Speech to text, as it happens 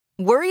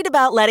Worried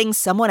about letting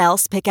someone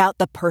else pick out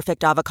the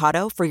perfect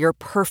avocado for your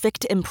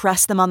perfect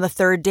impress them on the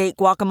third date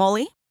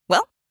guacamole?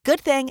 Well, good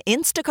thing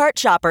Instacart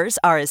shoppers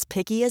are as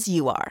picky as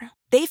you are.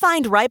 They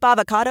find ripe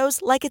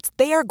avocados like it's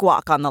their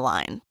guac on the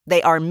line.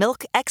 They are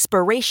milk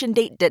expiration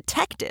date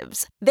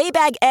detectives. They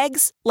bag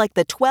eggs like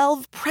the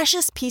 12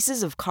 precious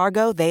pieces of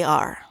cargo they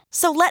are.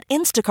 So let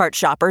Instacart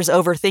shoppers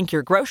overthink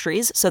your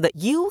groceries so that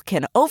you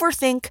can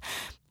overthink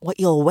what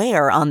you'll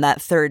wear on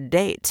that third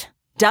date.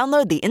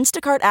 Download the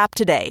Instacart app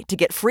today to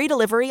get free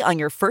delivery on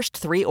your first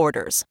 3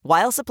 orders,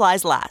 while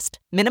supplies last.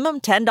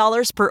 Minimum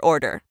 $10 per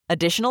order.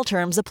 Additional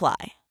terms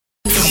apply.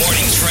 Good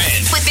morning,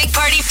 Trend. With Big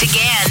Party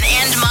began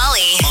and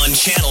Molly. On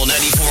Channel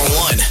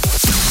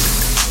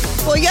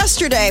 94.1. Well,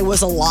 yesterday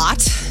was a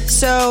lot.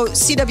 So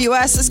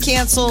CWS is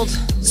canceled,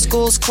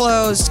 schools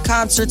closed,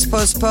 concerts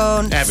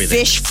postponed. Everything.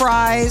 Fish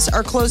fries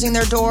are closing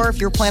their door if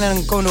you're planning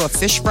on going to a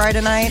fish fry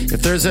tonight.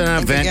 If there's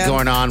an event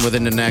going on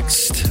within the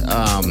next,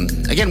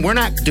 again, we're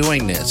not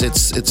doing this.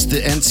 It's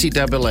the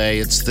NCAA.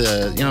 It's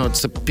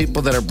the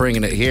people that are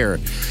bringing it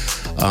here.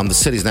 The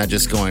city's not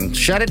just going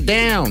shut it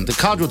down. The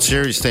College World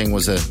Series thing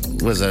was a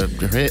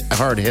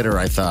hard hitter,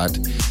 I thought,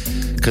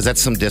 because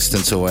that's some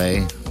distance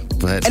away.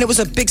 And it was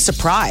a big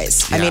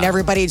surprise. Yeah. I mean,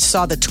 everybody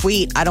saw the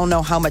tweet. I don't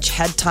know how much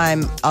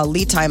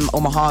lead time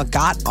Omaha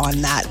got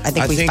on that. I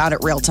think we found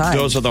it real time.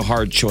 Those are the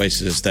hard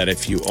choices that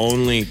if you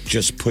only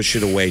just push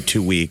it away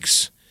 2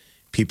 weeks,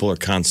 people are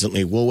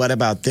constantly, well, what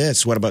about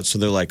this? What about, so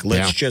they're like,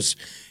 let's just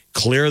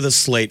clear the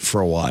slate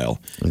for a while.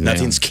 Yeah.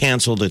 Nothing's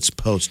canceled. It's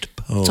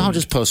postponed. It's all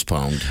just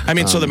postponed. I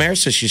mean, so the mayor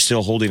says she's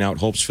still holding out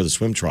hopes for the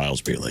swim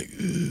trials. Be like,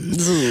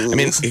 I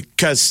mean,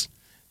 because...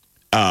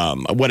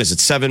 what is it?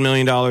 $7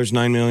 million,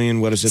 $9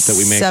 million? What is it that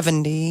we make?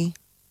 70.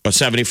 Oh,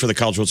 70 for the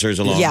College World Series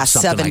alone? Yeah,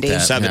 Something 70. like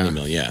that. 70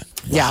 million,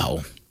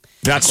 Wow.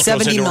 That's what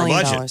goes into our $70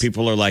 million. budget.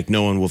 People are like,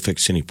 no one will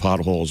fix any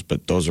potholes,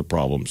 but those are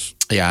problems.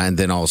 Yeah, and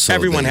then also...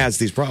 Everyone has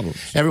these problems.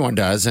 Everyone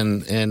does,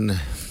 and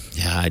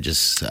yeah,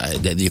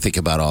 you think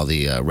about all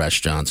the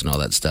restaurants and all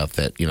that stuff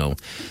that,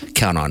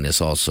 count on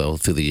this also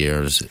through the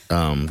years.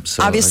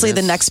 So Obviously,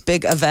 the next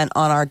big event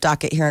on our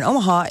docket here in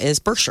Omaha is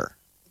Berkshire.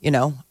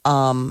 And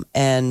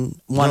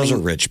those are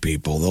rich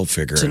people. They'll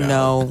figure it out. To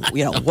know,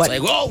 what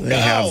they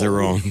have their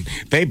own.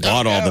 They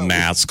bought all the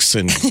masks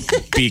and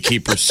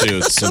beekeeper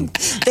suits, and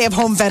they have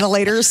home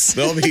ventilators.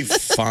 They'll be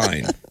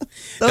fine.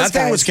 That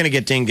thing was going to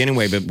get dinged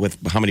anyway, but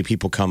with how many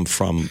people come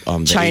from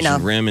the China.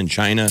 Asian Rim in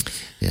China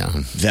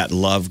that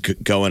love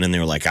going, and they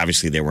were like,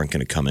 obviously they weren't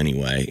going to come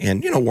anyway.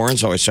 And,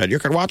 Warren's always said, you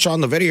can watch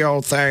on the video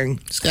thing.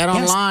 It's got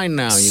online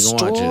now. You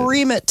can watch it.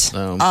 Stream it.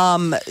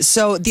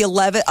 So the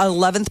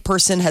 11th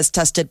person has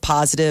tested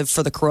positive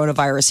for the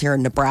coronavirus here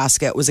in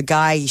Nebraska. It was a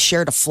guy, he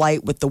shared a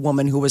flight with the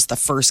woman who was the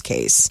first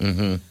case.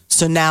 Mm-hmm.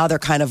 So now they're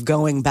kind of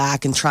going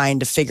back and trying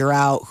to figure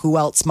out who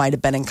else might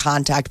have been in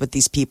contact with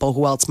these people,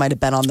 who else might have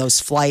been on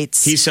those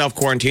flights. He's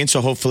self-quarantined,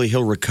 so hopefully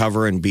he'll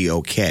recover and be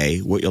okay.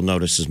 What you'll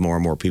notice is more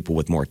and more people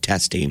with more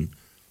testing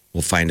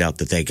will find out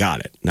that they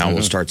got it. Now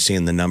we'll start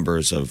seeing the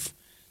numbers of,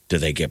 do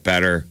they get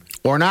better?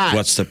 Or not.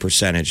 What's the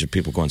percentage of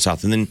people going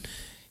south? And then,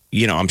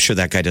 I'm sure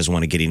that guy doesn't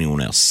want to get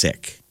anyone else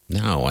sick.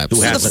 No, absolutely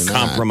who has a not.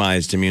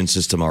 compromised immune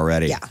system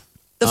already. Yeah.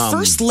 The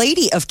First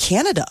Lady of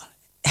Canada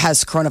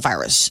has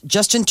coronavirus,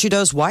 Justin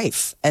Trudeau's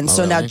wife. And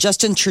so now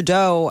Justin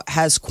Trudeau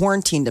has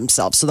quarantined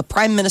himself. So the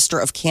Prime Minister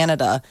of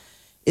Canada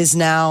is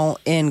now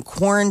in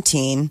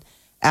quarantine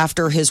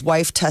after his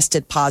wife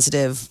tested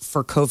positive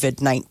for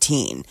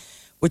COVID-19,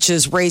 which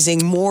is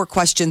raising more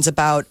questions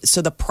about.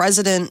 So the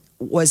president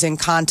was in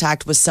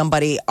contact with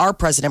somebody. Our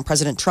president,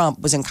 President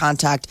Trump, was in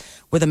contact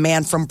with a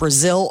man from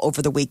Brazil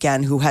over the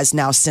weekend who has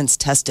now since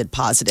tested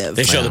positive.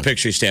 They show the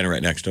picture, he's standing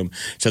right next to him.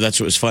 So that's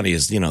what was funny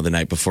is, the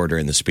night before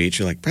during the speech,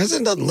 you're like,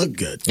 President doesn't look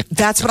good.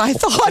 That's what I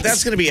thought. But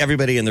that's going to be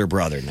everybody and their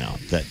brother now.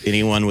 That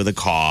anyone with a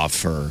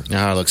cough or...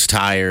 looks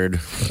tired.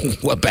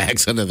 What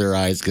bags under their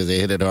eyes because they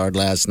hit it hard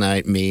last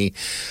night. Me.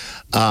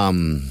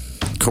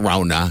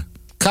 Corona.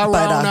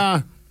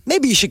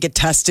 Maybe you should get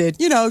tested,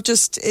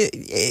 just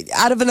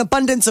out of an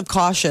abundance of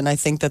caution. I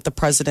think that the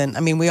president,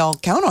 we all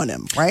count on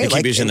him, right? I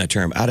keep using that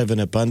term, out of an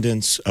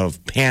abundance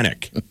of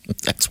panic.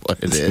 That's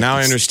what it is. Now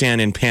I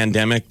understand in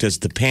pandemic, does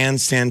the pan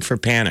stand for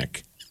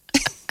panic?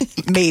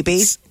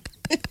 Maybe.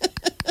 The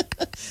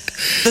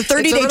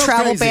 30-day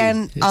travel crazy.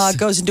 ban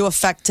goes into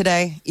effect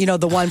today.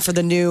 The one for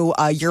the new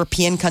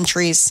European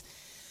countries.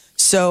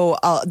 So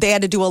they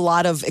had to do a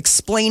lot of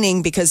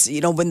explaining because,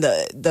 when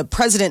the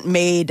president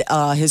made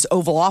his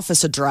Oval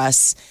Office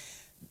address,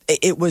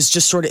 it was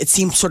just it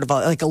seemed sort of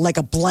like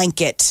a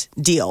blanket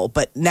deal.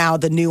 But now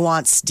the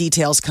nuanced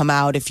details come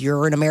out. If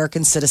you're an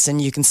American citizen,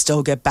 you can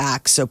still get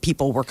back. So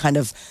people were kind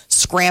of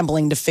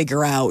scrambling to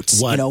figure out,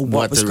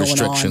 what was the going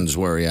restrictions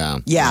on. were, yeah.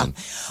 Yeah.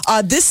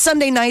 This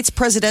Sunday night's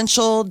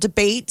presidential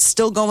debate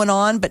still going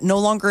on, but no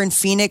longer in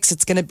Phoenix.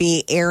 It's going to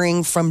be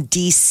airing from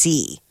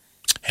D.C.,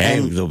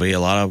 Hey, there'll be a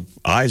lot of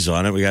eyes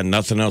on it. We got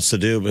nothing else to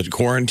do but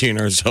quarantine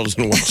ourselves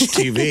and watch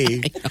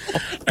TV.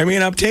 I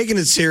mean, I'm taking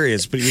it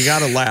serious, but you got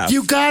to laugh.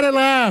 You got to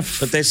laugh.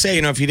 But they say,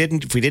 if we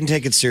didn't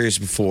take it serious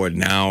before,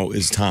 now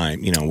is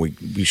time.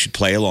 We should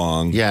play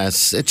along.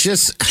 Yes, it's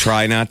just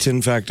try not to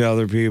infect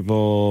other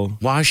people.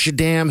 Wash your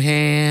damn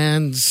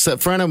hands. A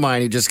friend of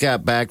mine who just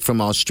got back from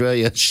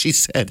Australia, she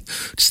said,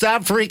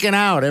 "Stop freaking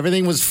out.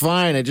 Everything was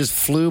fine. I just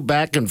flew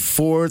back and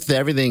forth.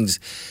 Everything's."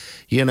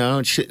 And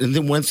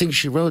then one thing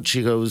she wrote,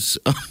 she goes,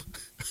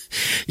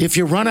 if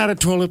you run out of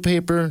toilet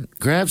paper,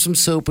 grab some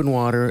soap and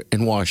water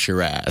and wash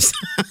your ass.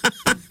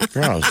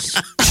 Gross.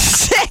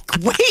 Sick.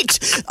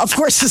 Wait. Of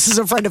course, this is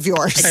a friend of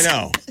yours. I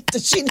know.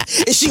 Is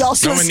she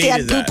also a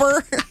stand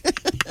pooper?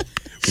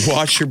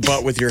 Wash your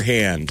butt with your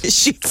hand. Is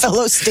she a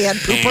fellow stand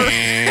pooper?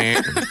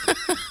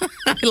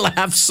 I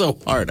laughed so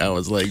hard. I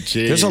was like,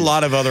 geez. There's a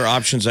lot of other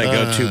options I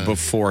go to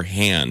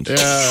beforehand.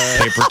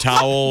 Paper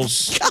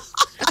towels.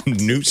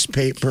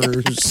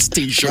 Newspapers,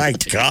 T-shirt. My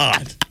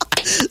God.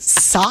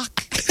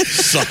 Sock.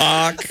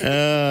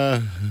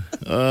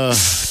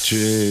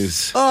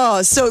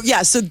 Jeez. So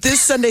this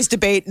Sunday's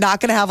debate,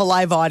 not going to have a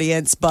live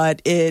audience,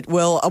 but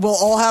we'll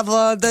all have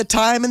the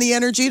time and the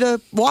energy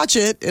to watch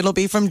it. It'll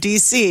be from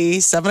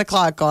DC, 7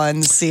 o'clock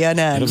on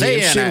CNN. It'll be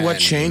interesting what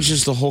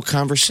changes the whole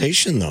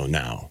conversation, though,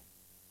 now.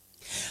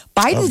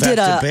 Biden did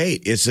a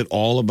debate. Is it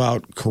all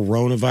about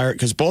coronavirus?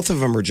 Because both of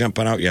them were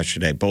jumping out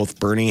yesterday.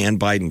 Both Bernie and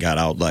Biden got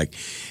out like,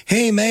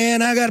 hey,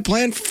 man, I got a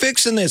plan for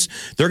fixing this.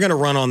 They're going to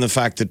run on the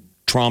fact that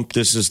Trump,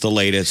 this is the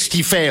latest.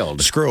 He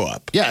failed. Screw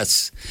up.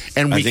 Yes.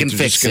 And we can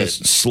fix it.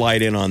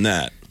 Slide in on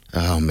that.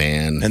 Oh,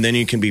 man. And then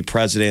you can be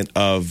president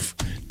of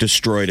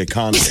destroyed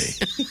economy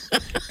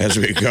as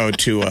we go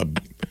to a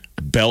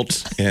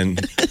belt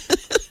and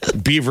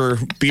beaver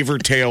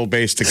tail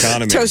based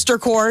economy. Toaster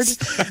cord.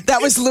 That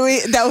was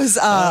Louis. That was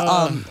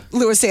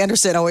Louis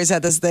Anderson always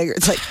had this thing.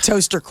 It's like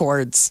toaster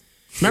cords.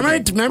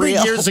 Remember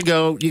years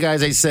ago, you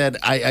guys, I said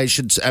I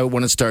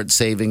want to start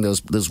saving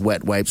those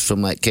wet wipes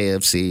from like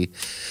KFC,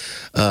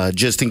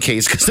 just in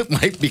case, because it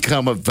might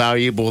become a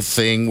valuable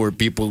thing where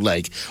people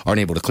like aren't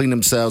able to clean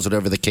themselves,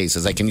 whatever the case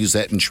is. I can use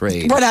that in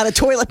trade. Run out of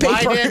toilet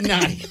paper. Why didn't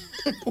I?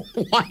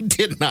 Why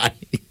didn't I?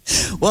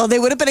 Well, they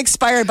would have been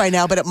expired by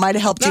now, but it might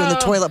have helped you in the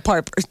toilet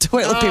paper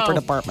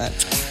department.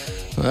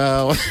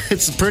 Well,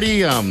 it's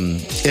pretty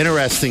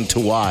interesting to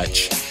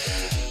watch.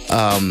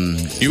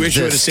 You wish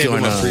you would have saved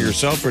them up for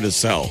yourself or to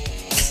sell?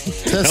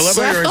 I love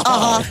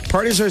how you're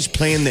parties are just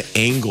playing the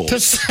angle. To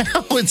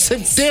sell, it's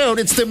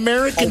the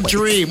American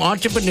dream.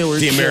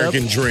 Entrepreneurs. The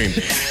American dream.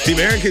 The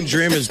American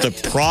dream is to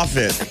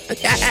profit.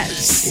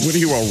 Yes. What are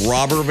you, a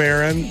robber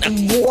baron?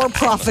 War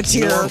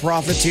profiteer. I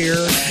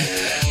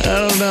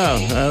don't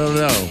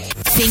know.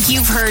 Think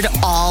you've heard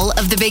all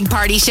of the Big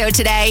Party Show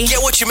today?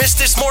 Get what you missed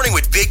this morning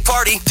with Big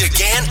Party,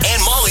 DeGan,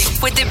 and Molly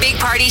With the Big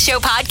Party Show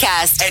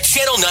podcast at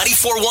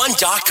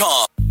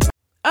channel941.com.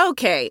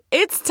 Okay,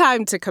 it's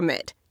time to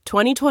commit.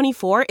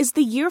 2024 is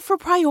the year for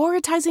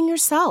prioritizing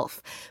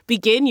yourself.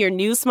 Begin your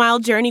new smile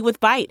journey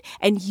with Byte,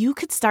 and you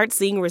could start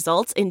seeing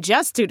results in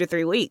just 2 to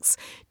 3 weeks.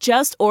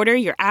 Just order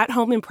your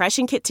at-home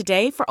impression kit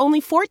today for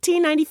only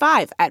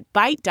 $14.95 at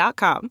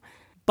Byte.com.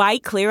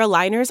 Byte Clear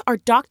aligners are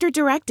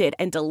doctor-directed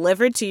and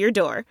delivered to your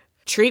door.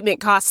 Treatment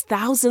costs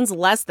thousands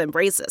less than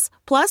braces.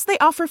 Plus, they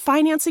offer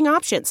financing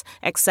options,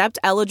 accept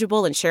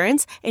eligible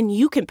insurance, and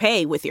you can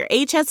pay with your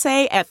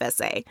HSA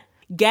FSA.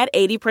 Get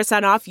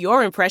 80% off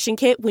your impression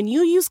kit when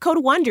you use code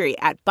WONDERY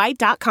at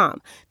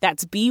Byte.com.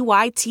 That's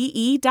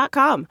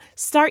BYTE.com.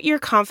 Start your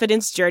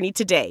confidence journey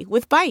today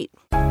with Byte.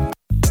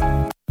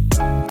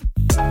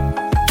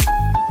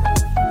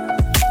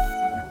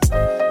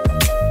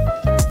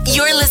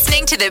 You're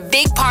listening to the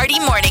Big Party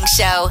Morning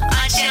Show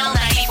on Channel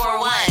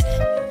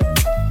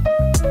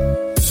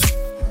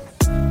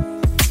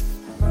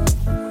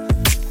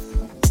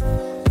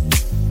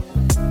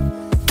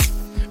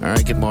 94.1. All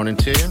right, good morning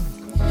to you.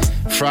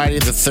 Friday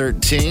the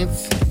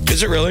 13th.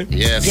 Is it really?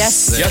 Yes.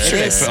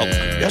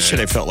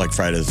 Yesterday felt like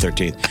Friday the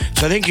 13th.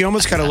 So I think you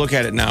almost got to look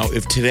at it now.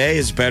 If today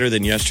is better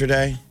than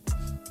yesterday,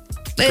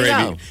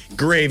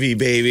 gravy,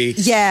 baby.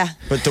 Yeah.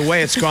 But the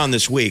way it's gone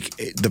this week,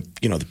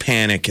 the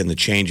panic and the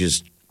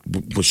changes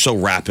was so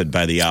rapid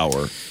by the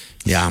hour.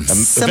 Yeah.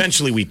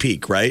 Eventually we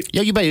peak, right?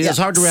 Yeah, you bet. It's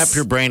hard to wrap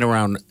your brain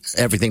around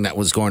everything that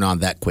was going on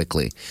that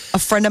quickly. A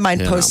friend of mine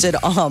posted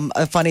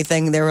a funny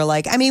thing. They were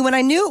like, when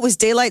I knew it was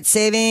daylight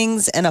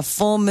savings and a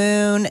full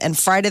moon and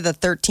Friday the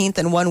 13th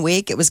in 1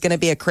 week, it was going to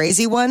be a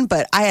crazy one.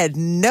 But I had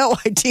no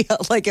idea.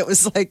 It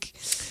was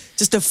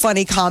just a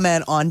funny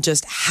comment on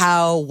just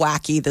how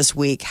wacky this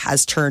week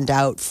has turned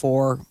out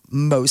for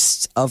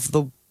most of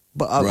of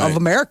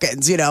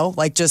Americans,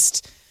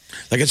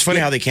 it's funny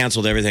how they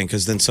canceled everything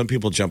because then some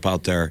people jump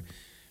out there.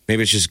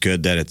 Maybe it's just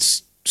good that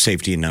it's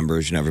safety in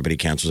numbers and everybody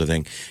cancels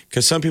everything.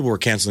 Because some people were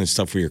canceling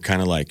stuff where you're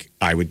kind of like,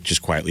 I would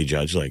just quietly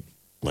judge, like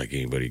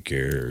anybody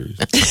cares.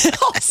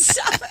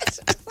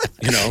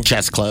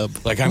 Chess club.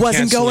 Like I'm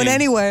Wasn't going canceling-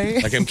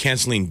 anyway. Like I'm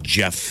canceling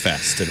Jeff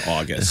Fest in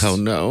August. Oh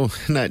no,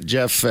 not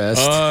Jeff Fest.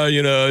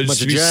 Just Bunch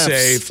to of be Jeffs.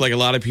 safe. Like a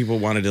lot of people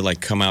wanted to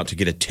like come out to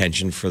get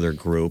attention for their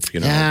group.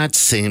 Yeah, it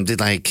seemed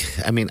like.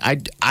 I mean,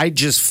 I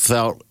just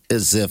felt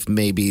as if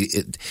maybe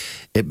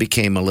it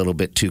became a little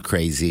bit too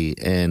crazy,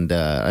 and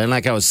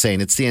like I was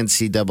saying, it's the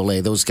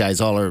NCAA. Those guys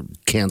all are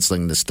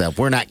canceling this stuff.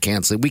 We're not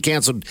canceling. We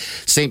canceled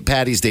St.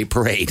 Patty's Day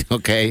parade.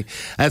 Okay,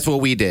 that's what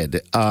we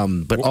did.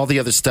 But all the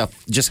other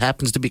stuff just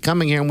happens to be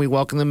coming here, and we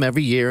welcome them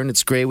every year, and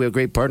it's great. We have a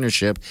great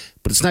partnership,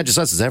 but it's not just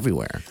us; it's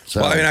everywhere.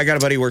 So, Well, I mean, I got a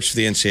buddy who works for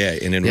the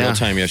NCAA, and in Yeah. real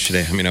time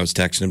yesterday, I mean, I was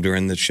texting him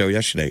during the show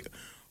yesterday.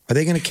 Are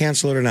they going to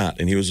cancel it or not?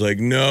 And he was like,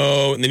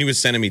 no. And then he was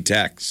sending me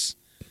texts.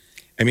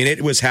 I mean,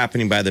 it was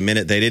happening by the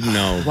minute. They didn't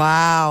know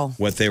Wow.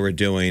 what they were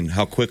doing,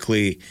 how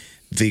quickly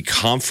the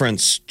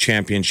conference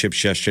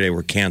championships yesterday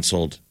were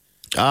canceled.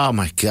 oh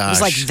my It gosh,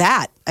 was like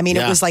that. I mean,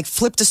 Yeah. it was like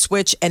flipped a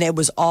switch and it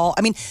was all.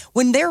 I mean,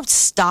 when they're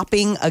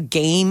stopping a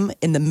game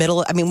in the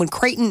middle, I mean, when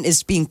Creighton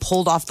is being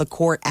pulled off the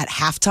court at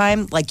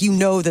halftime, like you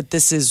know that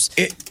this is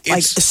like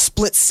a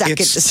split second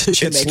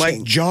decision It's making.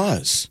 like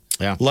Jaws.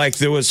 Yeah. Like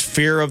there was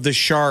fear of the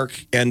shark,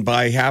 and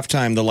by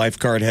halftime, the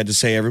lifeguard had to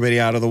say everybody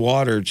out of the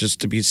water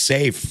just to be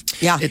safe.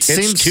 Yeah. It It's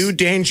seems too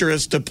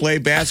dangerous to play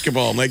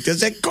basketball. I'm like,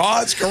 does it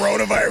cause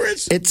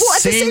coronavirus? It Well,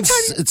 at the same seems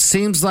time- it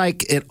seems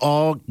like it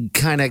all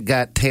kind of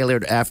got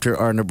tailored after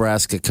our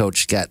Nebraska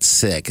coach got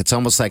sick. It's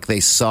almost like they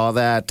saw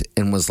that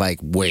and was like,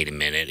 "Wait a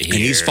minute, here.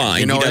 And he's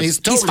fine. You know, He and does- he's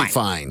totally he's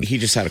fine. He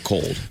just had a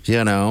cold.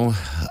 You know,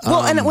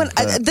 Well, and when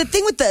the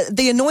thing with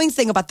the annoying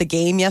thing about the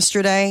game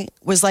yesterday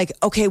was like,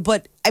 okay,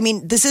 but I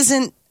mean, this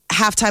isn't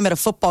halftime at a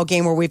football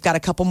game where we've got a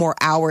couple more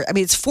hours. I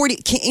mean, it's 40.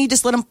 Can't you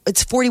just let them?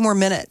 It's 40 more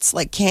minutes.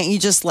 Like, can't you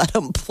just let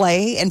them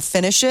play and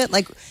finish it?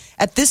 Like,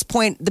 at this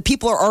point, the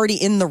people are already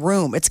in the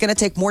room. It's going to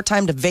take more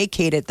time to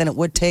vacate it than it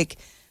would take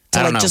to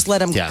I don't like know. just let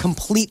them Yeah.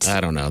 complete.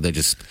 I don't know. They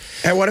just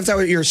And what if that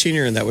was, you're a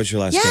senior and that was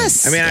your last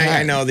Yes. game? I mean, Yeah.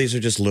 I know these are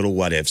just little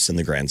what ifs in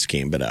the grand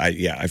scheme, but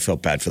I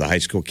felt bad for the high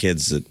school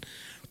kids that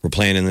were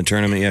playing in the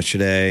tournament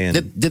yesterday.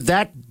 And did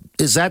that.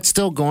 Is that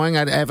still going?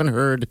 I haven't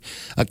heard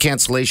a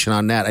cancellation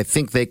on that. I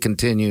think they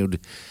continued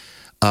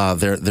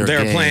their they're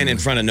game. playing in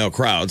front of no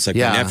crowds. Like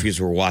Yeah. my nephews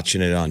were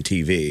watching it on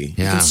TV.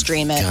 Yeah. can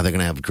stream it. God, they're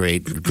gonna have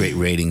great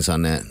ratings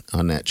on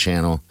that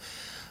channel.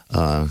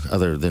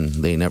 Other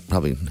than they never,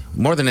 probably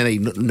more than they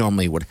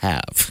normally would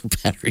have.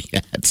 Better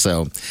yet.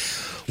 So, What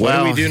do we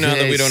well, do now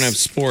that we it's- don't have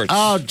sports?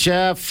 Oh,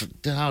 Jeff,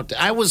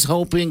 I was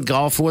hoping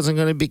golf wasn't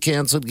going to be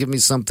canceled. Give me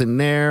something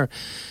there.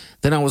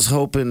 Then I was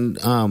hoping,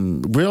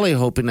 really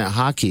hoping that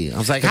hockey. I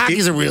was like,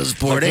 hockey's a real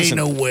sport. Look, Ain't listen,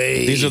 no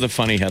way. These are the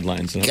funny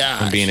headlines. I'm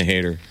Gosh. being a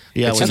hater.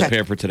 Yeah, it's in what's the that?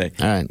 paper today.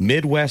 All right.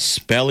 Midwest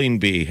Spelling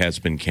Bee has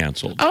been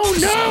canceled. Oh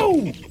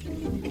no,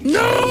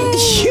 no!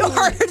 You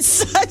are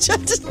such a.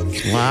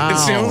 Wow,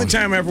 It's the only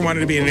time I ever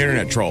wanted to be an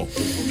internet troll.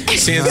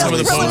 Seeing some of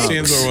the Really?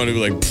 postings where I wanted to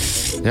be like,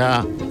 "Pfft,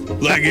 Yeah.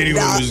 like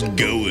anyone was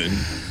going.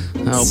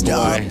 Oh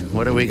boy,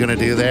 what are we gonna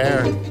do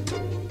there?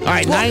 All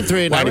right,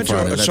 9-3 and Well, I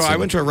 94.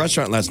 went to a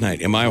restaurant last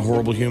night. Am I a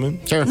horrible human?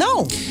 Sure.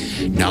 No.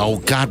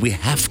 No, God, we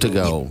have to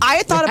go.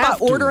 I thought We have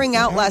about to. ordering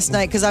out last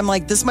night because I'm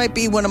like, this might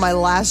be one of my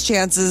last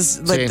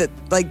chances, like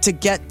See. to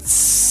get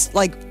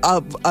like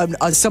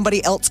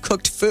somebody else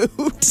cooked food.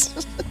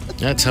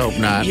 Let's hope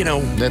not. You know,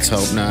 let's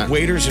hope not.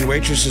 Waiters and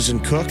waitresses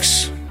and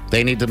cooks,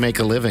 They need to make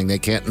a living. They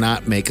can't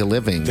not make a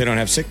living. they don't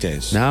have sick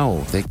days.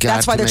 No, they got.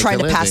 That's why they're make trying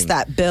a to pass living.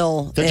 that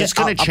bill. They're just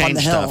going to up on change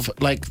the hill. stuff.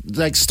 Like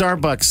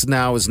Starbucks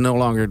now is no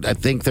longer. I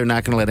think they're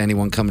not going to let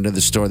anyone come into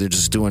the store. They're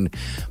just doing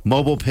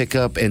mobile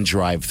pickup and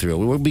drive-through.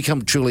 We'll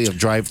become truly a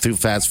drive-through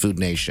fast food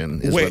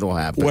nation. Is Wait, what will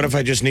happen. what if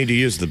I just need to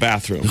use the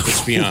bathroom?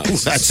 Let's be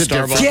honest. That's a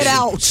different- Get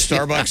out.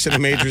 Starbucks in a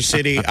major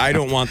city. I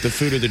don't want the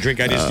food or the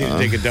drink. I just need to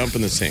take a dump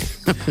in the sink.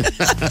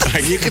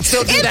 you can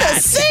still do In that.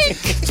 the sink.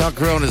 It's how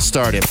Corona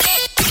started.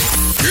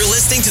 You're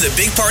listening to the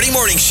Big Party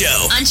Morning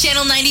Show. On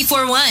Channel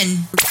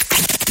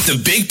 94.1.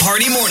 The Big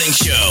Party Morning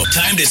Show.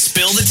 Time to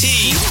spill the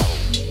tea.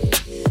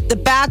 The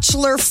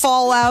Bachelor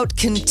fallout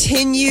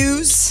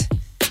continues.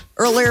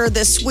 Earlier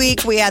this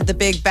week, we had the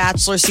big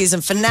Bachelor season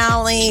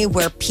finale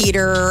where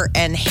Peter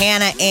and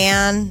Hannah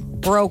Ann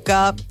broke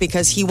up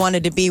because he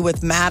wanted to be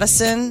with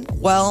Madison.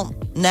 Well,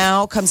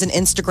 now comes an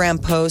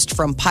Instagram post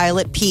from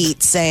Pilot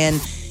Pete saying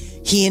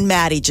he and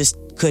Maddie just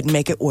couldn't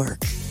make it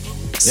work.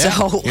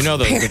 So, You know,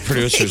 the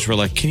producers were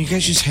like, can you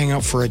guys just hang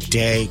out for a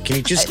day? Can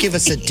you just give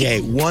us a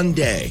day? One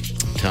day.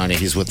 Tony,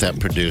 he's with that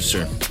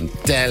producer. I'm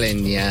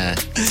telling ya.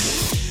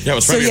 Yeah, it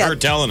was probably yeah. her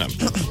telling him.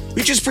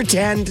 We just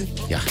pretend.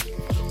 Yeah.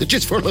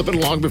 Just for a little bit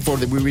long before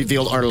we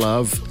revealed our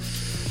love.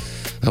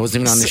 I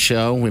wasn't even on the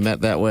show. We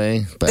met that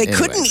way. But they anyway.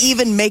 couldn't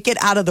even make it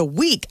out of the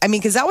week. I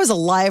mean, because that was a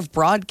live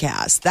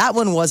broadcast. That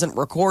one wasn't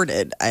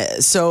recorded.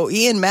 So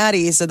Ian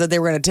Maddie said that they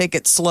were going to take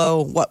it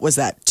slow. What was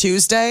that,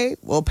 Tuesday?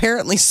 Well,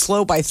 apparently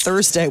slow by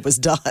Thursday was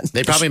done.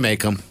 They probably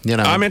make them, you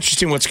know. I'm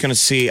interested in what's going to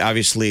see,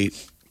 obviously,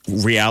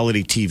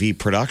 reality TV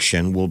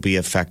production will be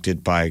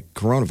affected by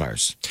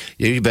coronavirus.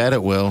 Yeah, you bet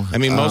it will. I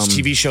mean, most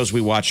TV shows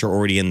we watch are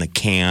already in the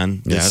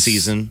can this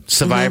season.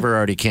 Survivor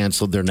already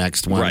canceled their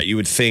next one. Right. You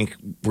would think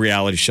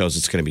reality shows,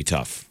 it's going to be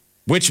tough.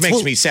 Which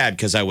makes me sad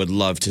because I would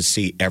love to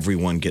see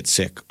everyone get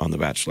sick on The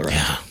Bachelorette.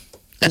 Yeah.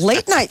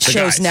 Late night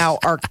shows now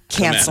are I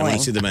canceling. want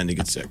to see the men to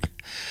get sick.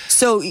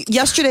 So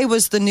yesterday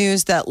was the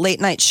news that late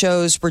night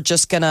shows were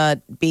just going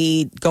to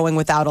be going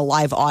without a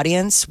live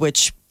audience,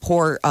 which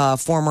poor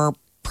former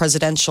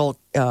presidential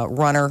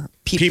runner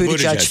Pete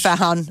Buttigieg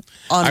found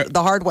on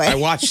the hard way. I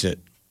watched it.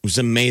 It was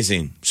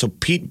amazing. So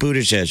Pete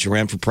Buttigieg, who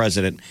ran for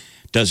president,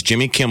 does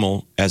Jimmy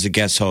Kimmel as a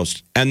guest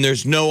host, and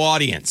there's no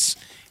audience.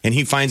 And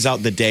he finds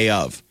out the day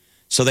of.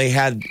 So they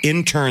had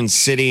interns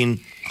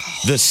sitting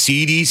the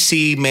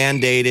CDC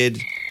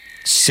mandated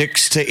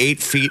 6 to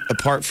 8 feet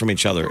apart from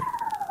each other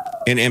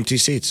in empty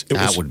seats.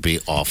 That would be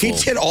awful. He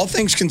did, all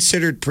things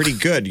considered, pretty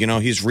good. You know,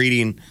 he's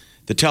reading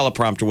the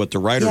teleprompter what the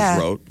writers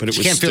wrote, but it you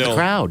was can't still feel the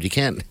crowd. You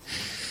can't.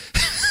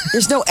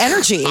 There's no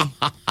energy.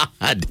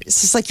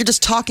 It's just like you're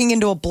just talking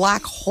into a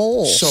black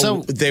hole.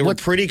 So they were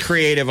pretty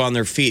creative on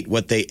their feet.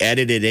 What they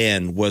edited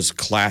in was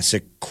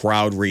classic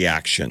crowd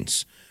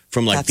reactions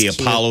from like That's the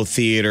cute. Apollo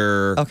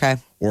Theater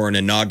or an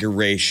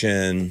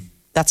inauguration.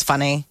 That's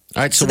funny.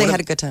 All right, so they had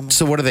a good time.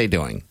 So what are they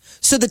doing?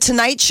 So the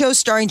Tonight Show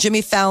starring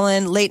Jimmy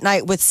Fallon, Late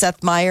Night with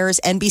Seth Meyers,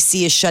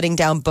 NBC is shutting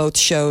down both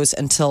shows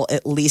until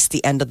at least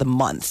the end of the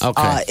month.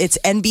 Okay. It's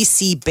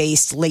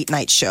NBC-based late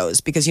night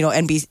shows because, you know,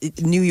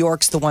 New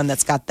York's the one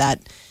that's got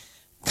that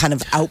kind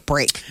of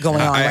outbreak going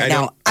on right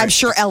now. I'm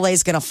sure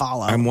LA's going to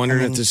follow. I'm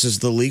wondering if this is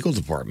the legal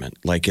department.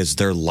 Like, is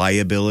there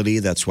liability?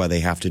 That's why they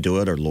have to do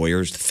it? Or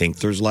lawyers think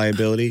there's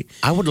liability?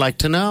 I would like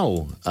to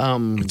know.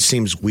 It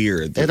seems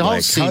weird. It all how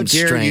seems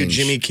dare strange. you,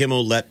 Jimmy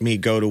Kimmel, let me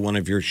go to one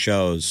of your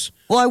shows?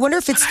 Well, I wonder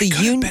if it's the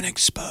union. Been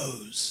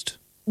exposed.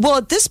 Well,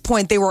 at this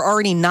point, they were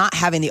already not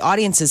having the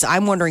audiences.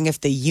 I'm wondering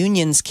if the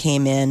unions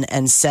came in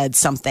and said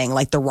something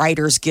like the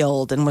Writers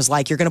Guild and was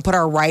like, you're going to put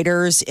our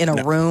writers in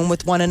a room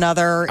with one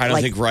another. I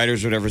don't think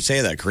writers would ever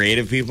say that.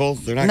 Creative people,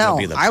 they're not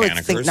going to be the panickers. I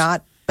would think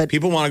not. But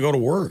people want to go to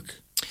work.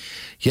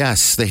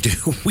 Yes, they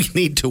do. We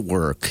need to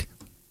work.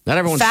 Not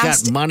everyone's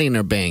got money in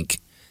their bank.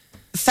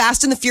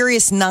 Fast and the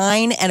Furious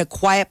 9 and A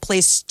Quiet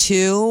Place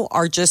 2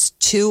 are just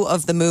two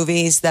of the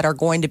movies that are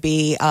going to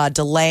be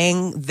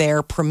delaying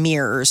their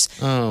premieres.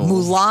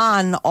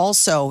 Mulan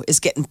also is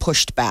getting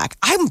pushed back.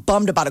 I'm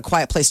bummed about A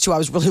Quiet Place 2. I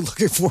was really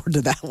looking forward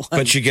to that one.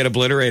 But you get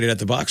obliterated at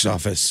the box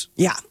office.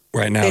 Yeah.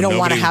 Right now. They don't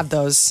want to have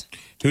those.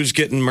 Who's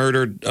getting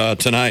murdered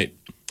tonight?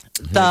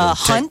 The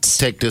Hunt.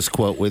 Take this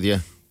quote with you.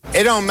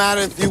 It don't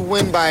matter if you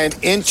win by an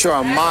inch or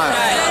a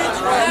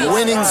mile.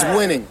 Winning's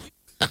winning.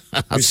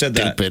 Who said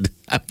that? Stupid.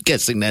 I'm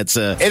guessing that's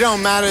It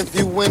don't matter if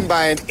you win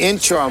by an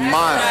inch or a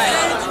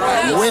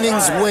mile.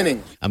 Winning's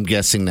winning. I'm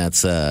guessing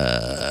that's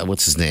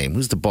what's his name?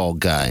 Who's the bald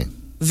guy?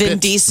 Vin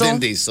Diesel. Vin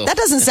Diesel. That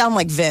doesn't sound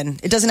like Vin.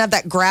 It doesn't have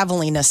that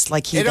graveliness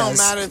like he does. It don't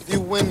matter if you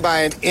win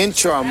by an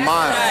inch or a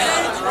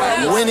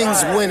mile.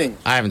 Winning's winning.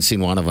 I haven't seen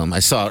one of them.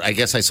 I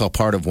guess I saw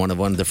part of one of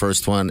them, the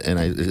first one, and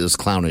it was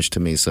clownish to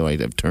me, so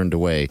I've turned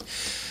away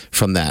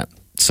from that.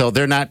 So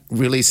they're not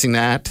releasing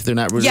that. They're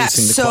not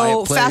releasing the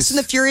Quiet Place. Fast and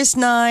the Furious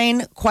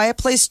 9, Quiet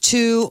Place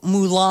 2,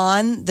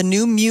 Mulan, The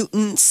New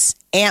Mutants,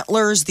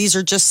 Antlers. These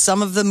are just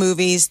some of the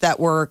movies that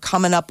were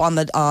coming up on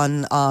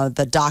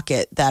the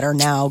docket that are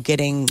now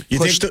getting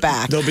pushed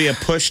back. There'll be a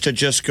push to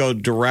just go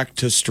direct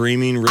to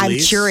streaming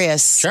release? I'm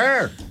curious.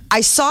 Sure.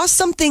 I saw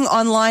something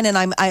online, and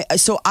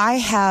I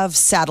have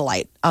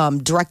satellite,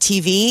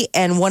 DirecTV,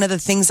 and one of the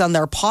things on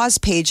their pause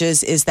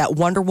pages is that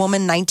Wonder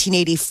Woman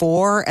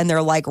 1984, and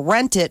they're like,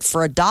 rent it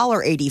for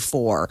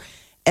 $1.84.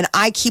 And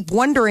I keep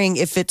wondering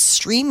if it's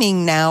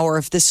streaming now or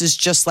if this is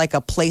just like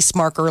a place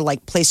marker,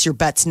 like place your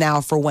bets now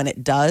for when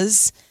it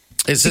does.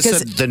 Is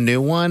this the new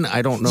one?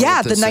 I don't know. Yeah,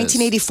 what this the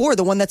 1984,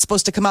 the one that's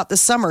supposed to come out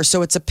this summer.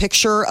 So it's a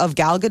picture of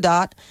Gal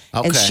Gadot,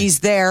 and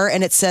she's there,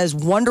 and it says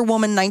Wonder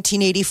Woman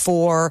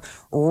 1984,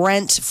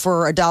 rent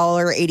for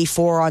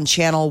 $1.84 on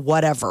channel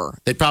whatever.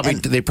 They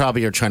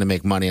probably are trying to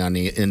make money on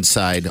the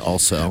inside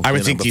also. I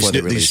would think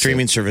these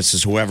streaming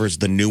services, whoever's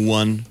the new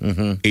one,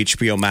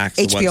 HBO Max,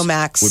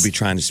 Max would be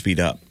trying to speed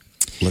up.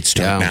 Let's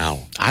start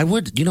now. I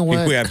would, you know what?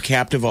 I think we have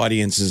captive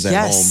audiences at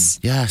home.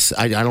 Yes.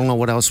 I don't know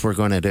what else we're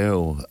going to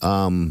do.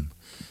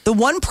 The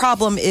one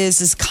problem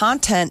is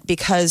content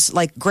because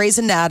like Grey's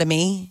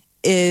Anatomy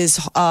is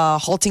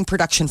halting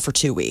production for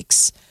 2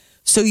 weeks.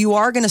 So you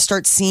are going to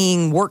start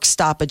seeing work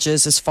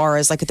stoppages as far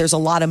as like there's a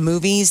lot of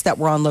movies that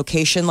were on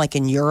location like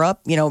in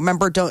Europe. You know,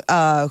 remember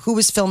who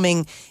was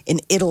filming in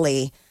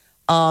Italy?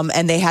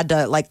 And they had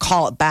to like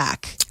call it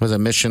back. Was it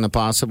Mission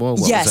Impossible?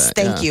 Yes,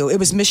 thank you. It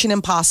was Mission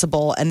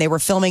Impossible, and they were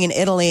filming in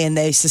Italy, and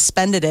they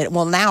suspended it.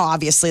 Well, now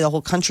obviously the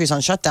whole country's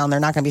on shutdown.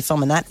 They're not going to be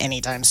filming that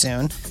anytime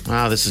soon.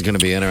 Wow, this is going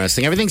to be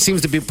interesting. Everything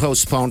seems to be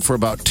postponed for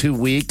about 2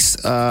 weeks.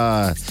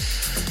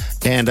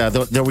 And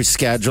they'll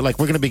reschedule. Like,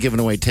 we're going to be giving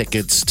away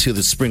tickets to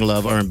the Spring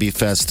Love R&B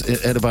Fest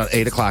at about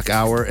 8 o'clock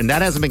hour, and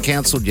that hasn't been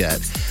canceled yet.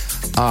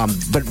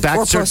 But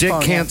Baxter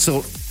did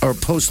cancel. or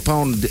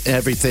postponed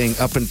everything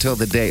up until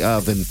the day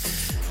of, and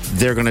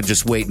they're going to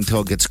just wait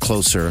until it gets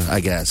closer, I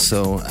guess.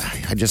 So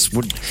I just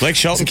would. Blake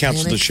Shelton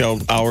canceled the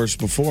show hours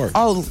before.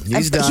 Oh,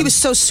 He's done. He was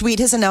so sweet.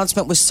 His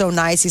announcement was so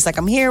nice. He's like,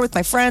 I'm here with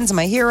my friends and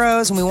my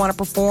heroes, and we want to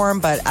perform,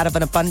 but out of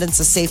an abundance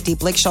of safety.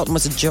 Blake Shelton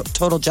was a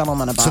total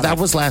gentleman about it. So that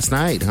was last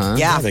night, huh?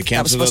 Yeah. They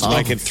canceled us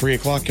like at 3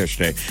 o'clock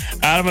yesterday.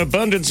 Out of an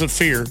abundance of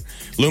fear,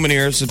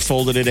 Lumineers had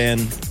folded it in.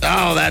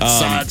 Oh, that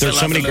sucks. There's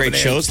so many great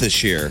shows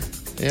this year.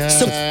 Yeah.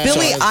 So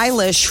Billie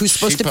Eilish, who's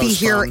supposed She to be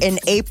here postponed. in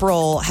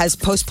April, has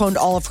postponed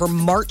all of her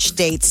March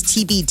dates,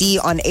 TBD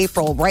on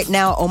April. Right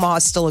now, Omaha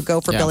is still a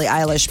go for Yeah. Billie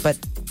Eilish, but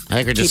I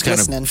think we're just keep kind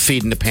listening. of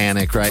feeding to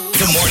panic, right?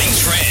 The morning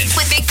trend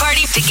With Big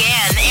Party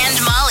began and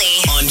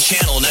Molly. on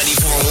channel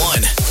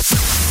 94.1.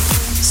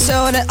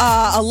 So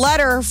a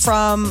letter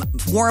from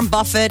Warren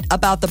Buffett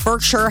about the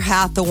Berkshire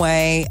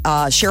Hathaway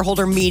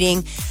shareholder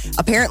meeting.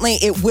 Apparently,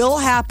 it will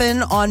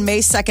happen on May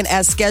 2nd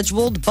as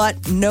scheduled,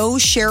 but no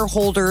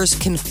shareholders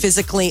can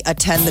physically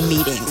attend the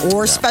meeting,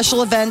 or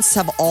special events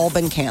have all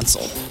been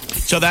canceled.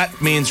 So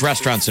that means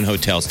restaurants and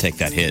hotels take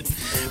that hit.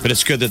 But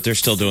it's good that they're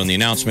still doing the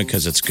announcement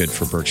because it's good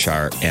for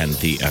Berkshire and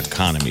the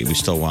economy. We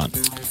still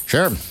want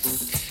Sure.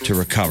 to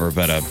recover,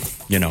 but a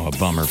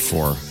bummer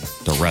for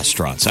the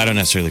restaurants. I don't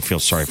necessarily feel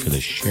sorry for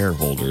the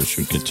shareholders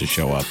who get to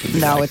show up. And be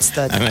No, like, it's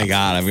the- oh my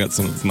God, I've got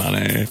so much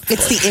money.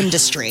 It's the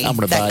industry I'm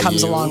gonna buy that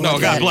comes you. along No,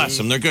 with God it. bless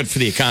them. They're good for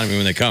the economy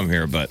when they come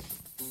here, but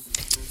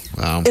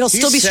Wow. It'll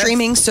still be said-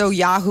 streaming, so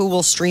Yahoo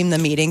will stream the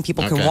meeting.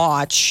 People can Okay.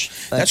 watch.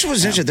 But, that's what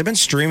was interesting. They've been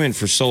streaming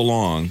for so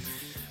long,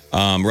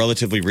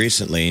 relatively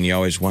recently, and you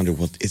always wonder,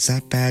 well, is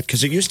that bad?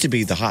 Because it used to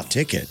be the hot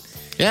ticket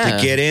Yeah.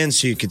 to get in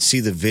so you could see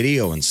the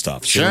video and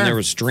stuff. So when Sure. they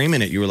were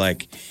streaming it, you were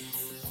like,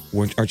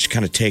 aren't you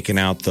kind of taking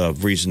out the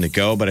reason to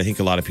go? But I think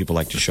a lot of people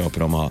like to show up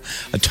at Omaha.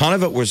 A ton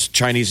of it was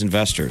Chinese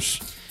investors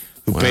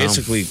who Wow.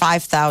 basically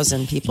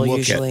 5,000 people look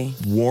usually.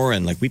 at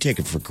Warren. Like, we take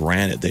it for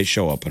granted. They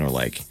show up and are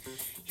like,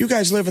 you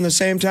guys live in the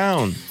same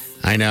town.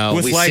 I know.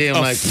 With we like see a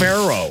him like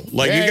pharaoh.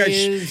 Like, There you he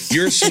guys, is.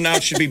 yours now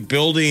should be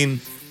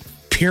building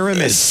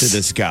pyramids to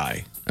this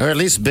guy. or at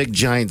least big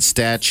giant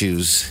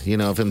statues,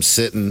 of him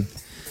sitting,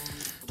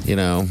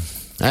 I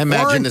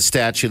imagine Warren- the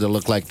statue to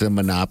look like the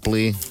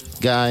Monopoly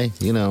guy,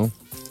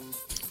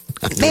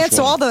 Man,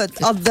 so all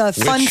the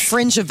fun Which-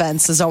 fringe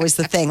events is always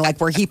the thing,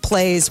 like where he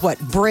plays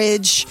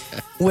bridge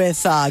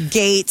with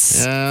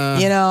Gates,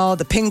 Yeah.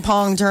 the ping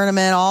pong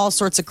tournament, all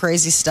sorts of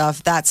crazy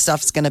stuff. That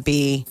stuff's going to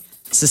be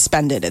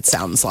suspended, it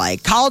sounds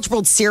like. College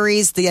World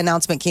Series, the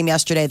announcement came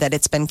yesterday that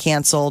it's been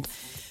canceled.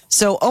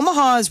 So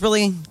Omaha is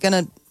really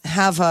going to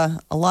have a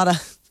lot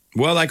of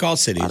Well, like all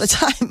cities.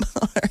 time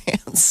on our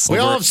hands. We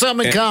all have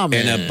something in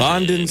common. An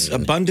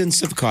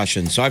abundance of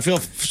caution. So I feel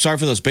sorry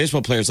for those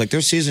baseball players. Like,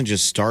 their season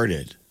just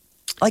started.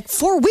 Like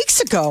 4 weeks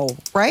ago,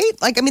 right?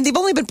 They've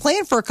only been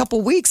playing for a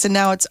couple weeks and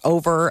now it's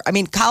over. I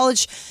mean,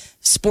 college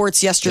sports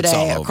It's yesterday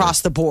all over.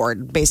 across the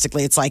board,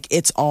 basically, it's like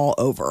it's all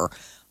over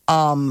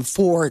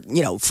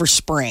for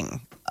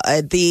spring.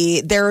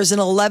 There is an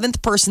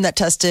 11th person that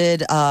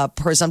tested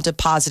presumptive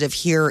positive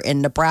here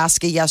in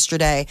Nebraska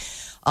yesterday.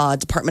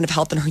 Department of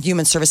Health and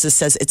Human Services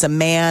says it's a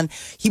man.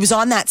 He was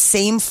on that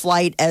same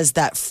flight as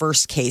that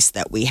first case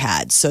that we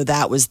had. So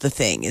that was the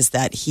thing, is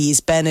that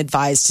he's been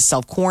advised to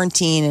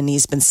self-quarantine and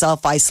he's been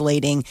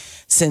self-isolating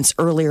since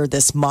earlier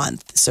this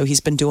month. So he's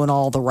been doing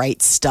all the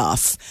right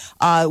stuff.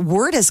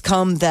 Word has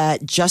come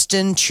that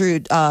Justin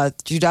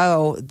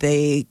Trudeau,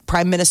 the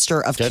Prime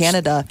Minister of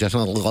Canada,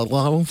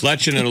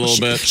 Fletching it a little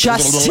bit.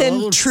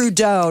 Justin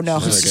Trudeau. No,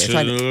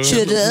 Okay.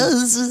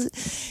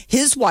 Trudeau's.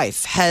 His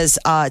wife has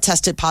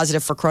tested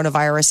positive for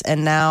coronavirus,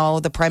 and now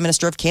the Prime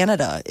Minister of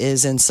Canada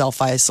is in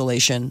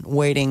self-isolation,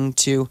 waiting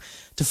to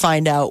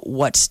find out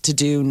what to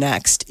do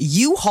next.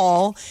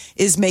 U-Haul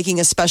is making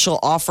a special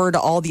offer to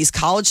all these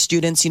college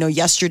students.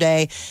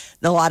 Yesterday,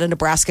 a lot of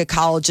Nebraska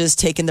colleges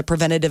taking the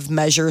preventative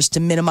measures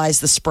to minimize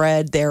the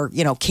spread. They're,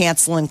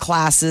 canceling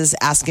classes,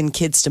 asking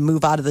kids to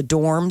move out of the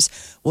dorms.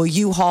 Well,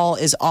 U-Haul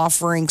is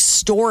offering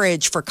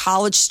storage for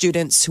college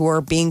students who are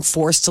being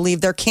forced to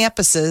leave their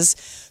campuses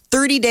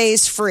 30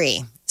 days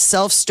free,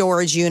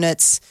 self-storage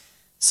units.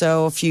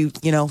 So if you,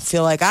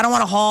 feel like I don't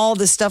want to haul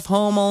this stuff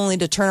home only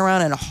to turn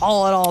around and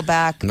haul it all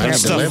back. That That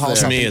to live stuff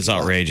to there. me is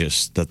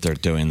outrageous that they're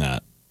doing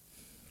that.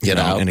 Get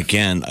out. And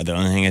again, the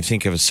only thing I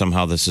think of is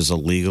somehow this is a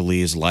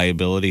legalese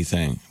liability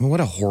thing. I mean, what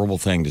a horrible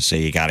thing to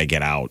say. You got to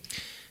get out.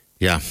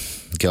 Yeah.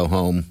 Go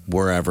home,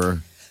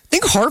 wherever. I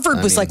think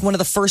Harvard was like one of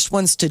the first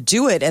ones to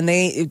do it. And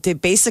they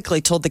basically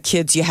told the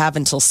kids you have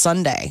until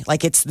Sunday.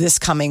 Like it's this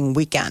coming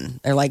weekend.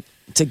 They're like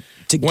to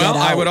get Well,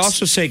 out. I would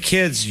also say,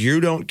 kids,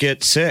 you don't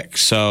get sick.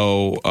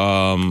 So,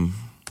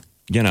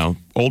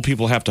 old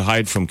people have to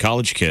hide from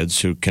college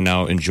kids who can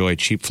now enjoy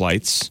cheap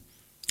flights.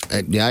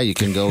 Yeah, you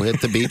can go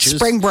hit the beaches.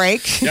 Spring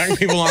break. Young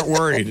people aren't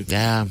worried.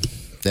 Yeah.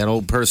 That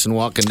old person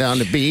walking down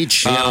the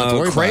beach. You don't have to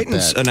worry about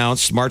Creighton's that.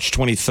 announced March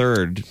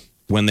 23rd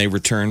when they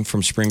return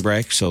from spring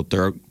break. So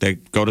they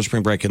go to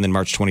spring break, and then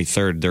March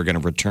 23rd, they're going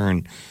to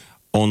return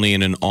only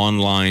in an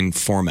online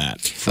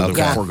format for the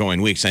Okay.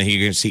 foregoing weeks. I think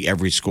you're going to see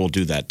every school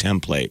do that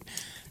template.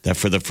 that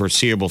for the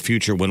foreseeable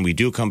future, when we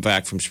do come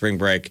back from spring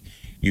break,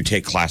 you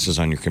take classes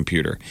on your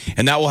computer.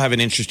 And that will have an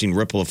interesting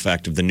ripple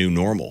effect of the new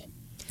normal.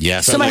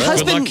 Yes. So my Good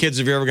husband- luck, kids,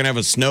 if you're ever going to have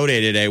a snow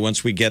day today,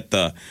 once we get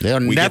the, There'll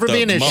never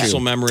be an issue. muscle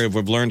memory of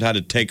we've learned how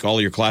to take all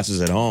your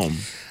classes at home.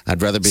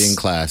 I'd rather be in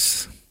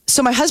class.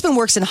 So my husband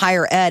works in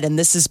higher ed, and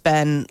this has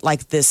been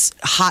like this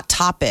hot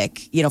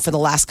topic, for the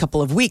last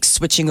couple of weeks,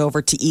 switching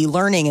over to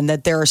e-learning, and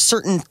that there are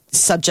certain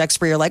subjects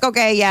where you're like,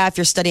 okay, yeah, if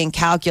you're studying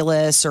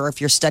calculus or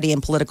if you're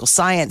studying political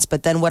science,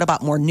 but then what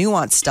about more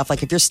nuanced stuff?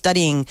 Like if you're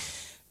studying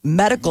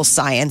medical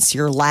science,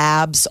 your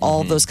labs,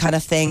 all those kind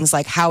of things,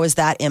 like how is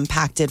that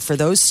impacted for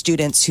those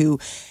students who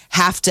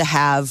have to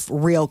have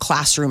real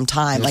classroom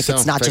time? Like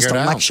it's not just a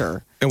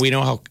lecture. And we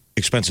know how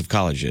expensive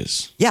college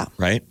is. Yeah.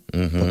 Right?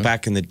 But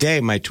back in the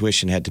day, my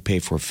tuition had to pay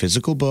for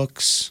physical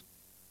books,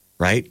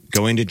 right?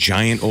 Going to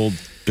giant old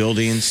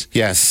buildings.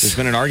 Yes. There's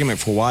been an argument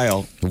for a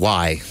while.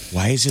 Why?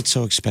 Why is it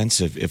so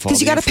expensive? Because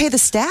you got to pay the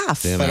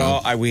staff.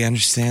 But we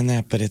understand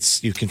that, but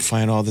you can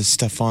find all this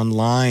stuff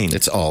online.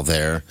 It's all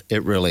there.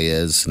 It really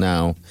is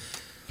now.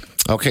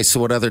 Okay,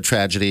 so what other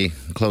tragedy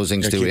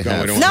closings do we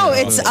have? No,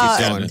 it's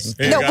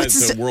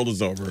the world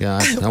is over. Yeah,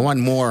 I want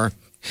more.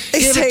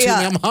 Give it to me.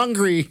 I'm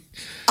hungry.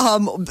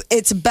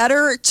 It's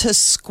better to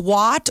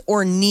squat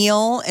or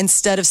kneel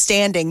instead of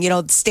standing.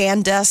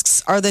 Stand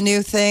desks are the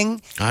new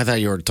thing. I thought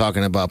you were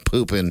talking about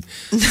pooping.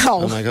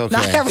 No, I'm like, okay.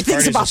 not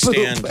everything's about poop.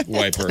 Stand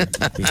wiper.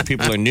 Because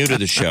people are new to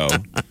the show.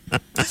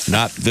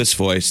 Not this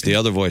voice, the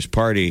other voice.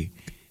 Party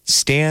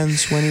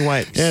stands when he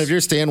wipes. Yeah, if you're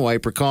a stand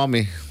wiper, call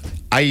me.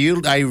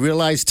 I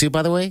realize too,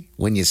 by the way,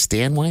 when you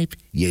stand wipe,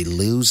 you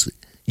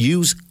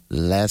use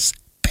less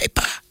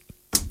paper.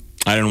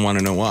 I don't want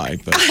to know why,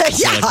 but I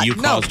feel like you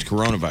caused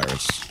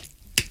coronavirus.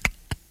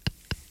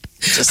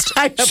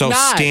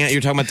 You're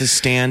talking about the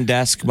stand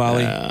desk,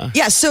 Molly?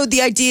 Yeah, so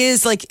the idea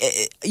is like,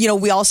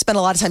 we all spend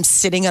a lot of time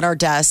sitting at our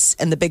desks,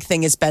 and the big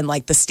thing has been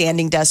like the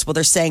standing desk. Well,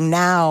 they're saying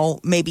now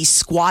maybe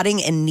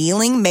squatting and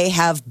kneeling may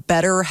have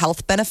better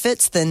health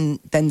benefits than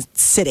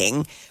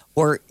sitting.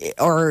 Or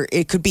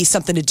it could be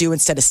something to do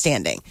instead of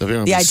standing.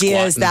 The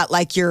idea is that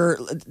like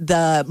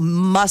the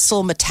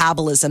muscle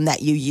metabolism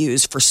that you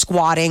use for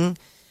squatting.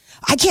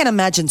 I can't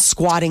imagine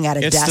squatting at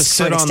a desk. It's to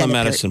sit for an on the extended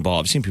medicine ball.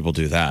 I've seen people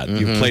do that.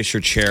 You place your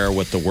chair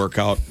with the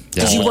workout.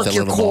 Because you work the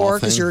your little core ball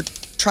because thing. you're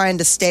trying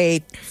to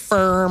stay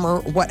firm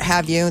or what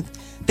have you.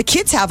 The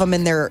kids have them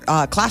in their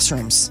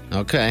classrooms.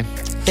 Okay.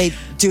 They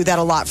do that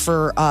a lot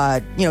for,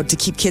 to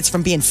keep kids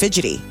from being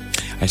fidgety.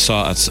 I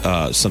saw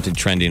something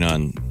trending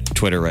on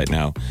Twitter right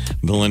now.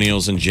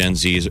 Millennials and Gen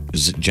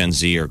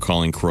Z are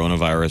calling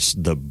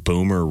coronavirus the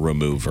boomer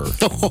remover.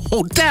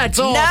 Oh, that's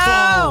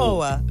awful.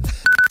 No!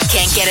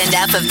 Can't get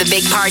enough of the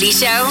Big Party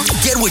Show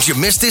Get what you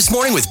missed this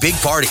morning with Big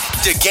Party,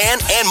 DeGan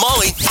and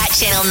Molly at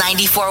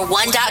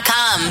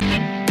channel941.com.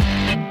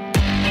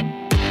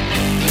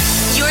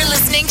 You're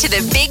listening to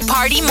the Big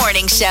Party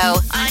Morning Show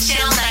on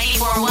channel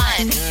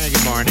 941.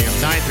 Good morning.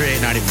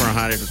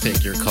 938-9400 to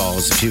take your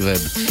calls. If you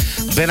have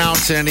been out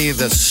to any of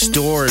the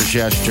stores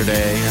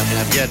yesterday,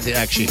 I've yet to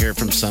actually hear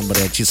from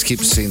somebody. I just keep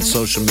seeing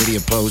social media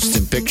posts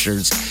and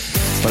pictures,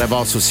 but I've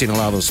also seen a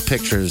lot of those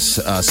pictures,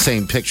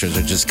 same pictures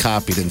are just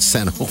copied and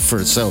sent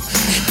over. So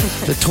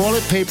the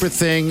toilet paper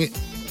thing,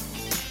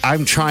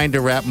 I'm trying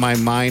to wrap my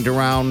mind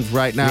around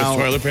right now.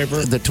 With toilet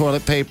paper? The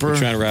toilet paper. You're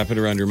trying to wrap it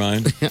around your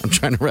mind? I'm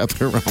trying to wrap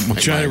it around my mind.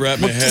 Trying to wrap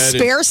my head.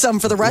 Spare some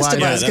for the rest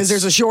of us because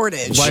there's a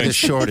shortage. Why the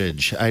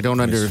shortage?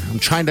 I'm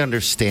trying to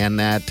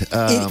understand that.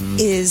 It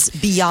is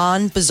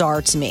beyond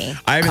bizarre to me.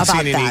 I haven't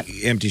about seen that.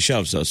 any empty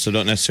shelves, though, so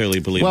don't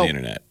necessarily believe the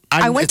internet.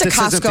 I went to this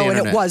isn't the Costco and it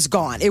internet. was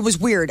gone. It was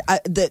weird.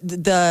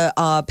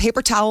 The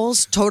paper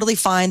towels, totally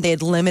fine. They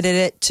had limited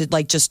it to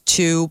like just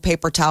 2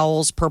 paper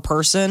towels per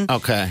person.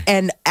 Okay.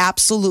 And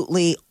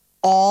absolutely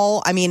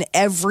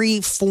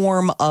every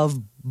form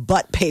of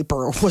butt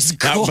paper was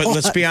gone. But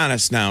let's be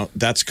honest now.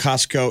 That's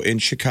Costco in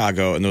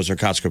Chicago, and those are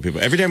Costco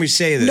people. Every time we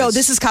say this. No,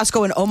 this is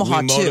Costco in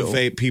Omaha, we too.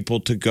 motivate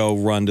people to go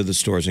run to the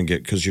stores and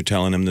get, because you're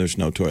telling them there's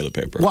no toilet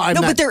paper. Well,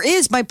 But there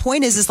is. My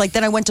point is like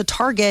then I went to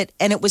Target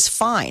and it was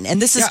fine.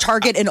 And this is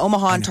Target in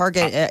Omaha and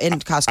Target in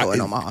Costco in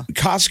Omaha.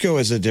 Costco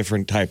is a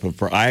different type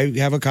of. I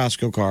have a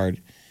Costco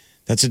card.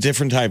 That's a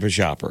different type of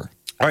shopper.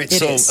 All right,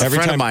 so a Every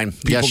friend time of mine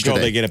people yesterday. go,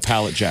 they get a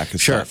pallet jack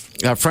of Sure.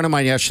 stuff. A friend of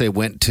mine yesterday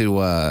went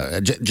to,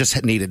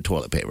 just needed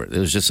toilet paper. It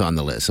was just on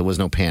the list. It was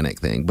no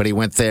panic thing. But he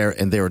went there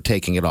and they were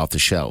taking it off the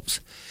shelves.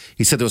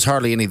 He said there was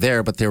hardly any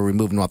there, but they were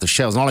removing it off the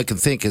shelves. And all I can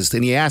think is,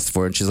 then he asked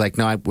for it, and she's like,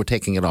 no, we're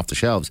taking it off the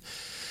shelves.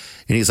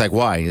 And he's like,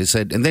 why? He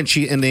said, and then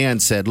she, in the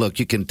end, said, look,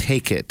 you can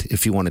take it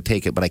if you want to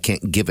take it, but I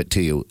can't give it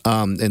to you.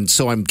 And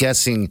so I'm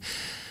guessing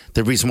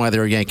the reason why they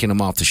were yanking them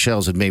off the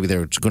shelves is maybe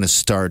they're going to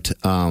start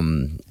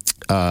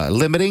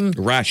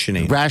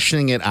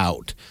rationing it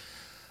out.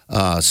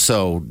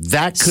 So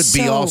that could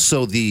be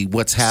also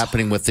what's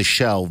happening with the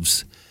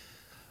shelves,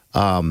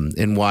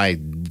 and why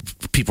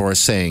people are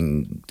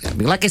saying. I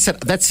mean, like I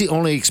said, that's the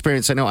only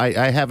experience I know.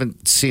 I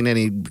haven't seen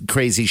any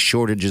crazy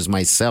shortages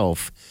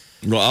myself.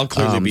 Well, I'll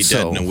clearly be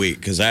dead in a week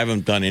because I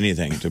haven't done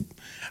anything to.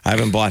 I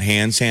haven't bought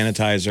hand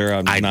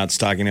sanitizer. I'm not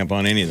stocking up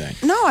on anything.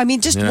 No, I mean,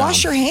 just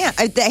wash your hand.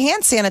 The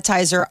hand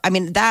sanitizer, I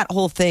mean, that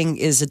whole thing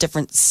is a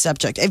different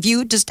subject. If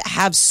you just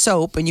have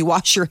soap and you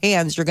wash your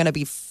hands, you're going to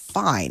be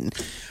fine.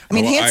 I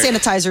mean, hand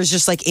sanitizer is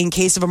just like in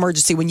case of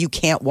emergency when you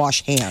can't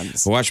wash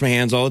hands. I wash my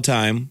hands all the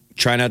time.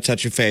 Try not to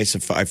touch your face.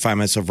 If I find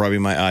myself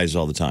rubbing my eyes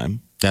all the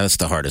time. That's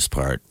the hardest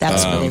part.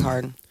 That's really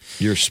hard.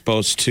 You're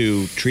supposed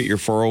to treat your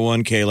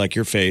 401k like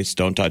your face.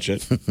 Don't touch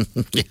it.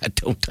 Yeah,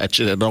 don't touch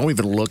it. Don't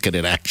even look at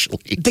it,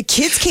 actually. The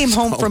kids came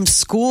home from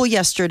school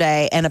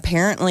yesterday, and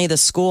apparently the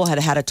school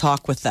had a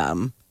talk with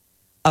them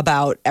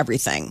about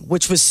everything,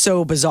 which was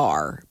so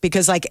bizarre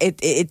because like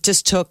it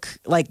just took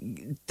like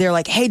they're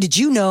like, hey, did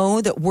you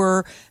know that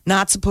we're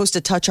not supposed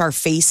to touch our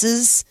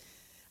faces?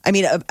 I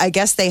mean, I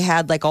guess they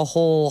had like a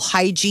whole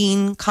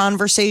hygiene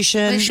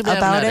conversation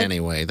about it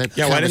anyway. Why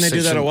didn't they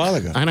do that a while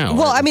ago? I know.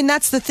 Well, I mean,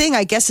 that's the thing.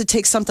 I guess it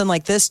takes something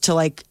like this to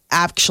like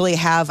actually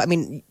have, I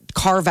mean,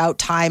 carve out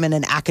time in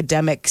an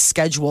academic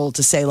schedule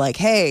to say like,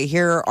 hey,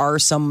 here are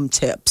some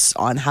tips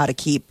on how to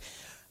keep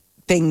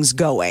things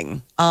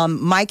going.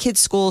 My kids'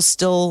 school is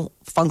still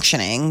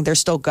functioning. They're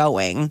still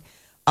going,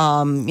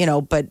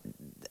 but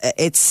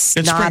it's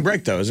not spring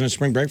break, though. Isn't it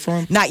spring break for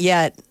them? Not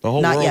yet. The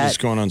whole world is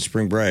going on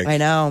spring break. I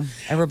know.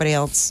 Everybody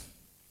else.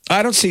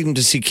 I don't seem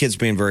to see kids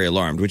being very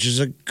alarmed, which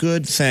is a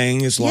good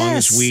thing as long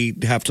as we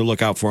have to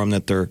look out for them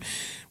that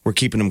we're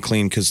keeping them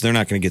clean because they're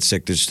not going to get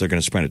sick. They're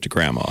going to spread it to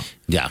grandma.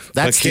 Yeah,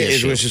 that's the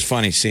issue. It was just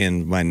funny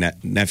seeing my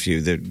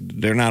nephew.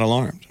 They're not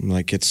alarmed. I'm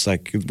like, it's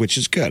like, which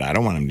is good. I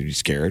don't want him to be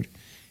scared.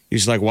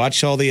 He's like,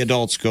 watch all the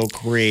adults go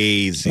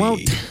crazy. Well,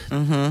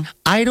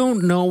 I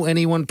don't know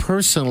anyone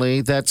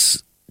personally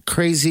that's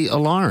crazy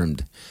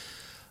alarmed.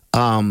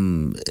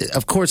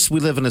 Of course, we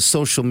live in a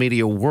social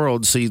media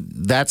world, so I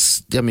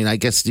guess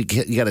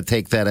you got to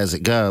take that as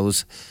it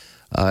goes,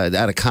 out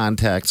of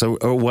context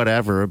or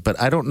whatever.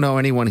 But I don't know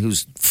anyone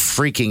who's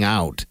freaking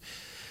out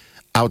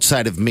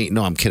outside of me.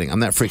 No, I'm kidding. I'm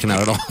not freaking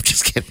out at all. I'm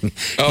just kidding.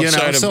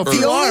 So if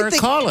you are,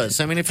 call us.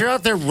 I mean, if you're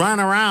out there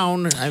running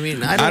around, I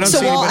mean, I don't.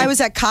 So while I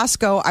was at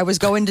Costco, I was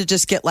going to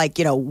just get like,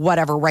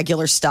 whatever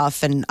regular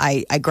stuff. And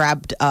I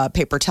grabbed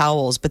paper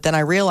towels. But then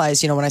I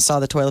realized, when I saw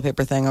the toilet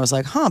paper thing, I was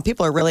like,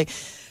 people are really,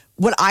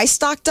 what I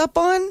stocked up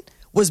on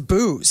was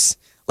booze.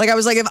 Like, I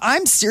was like, if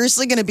I'm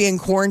seriously going to be in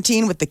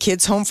quarantine with the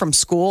kids home from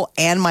school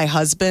and my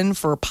husband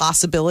for a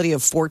possibility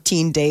of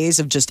 14 days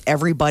of just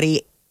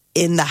everybody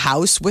in the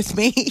house with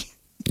me.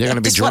 You're going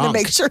to be drunk.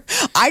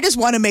 I just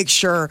want to make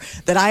sure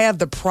that I have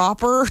the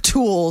proper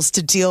tools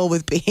to deal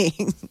with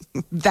being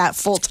that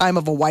full time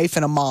of a wife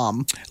and a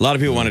mom. A lot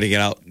of people wanted to get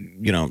out,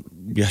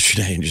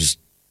 yesterday and just,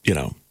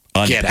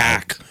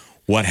 unpack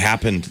what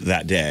happened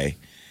that day.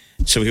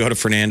 So we go to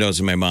Fernando's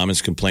and my mom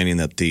is complaining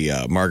that the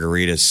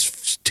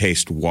margaritas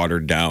taste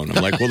watered down.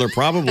 I'm like, well, they're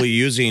probably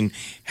using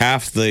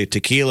half the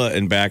tequila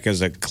and back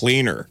as a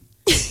cleaner.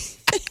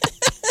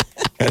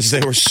 As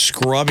they were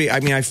scrubby. I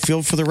mean, I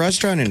feel for the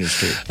restaurant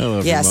industry. I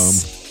love your mom.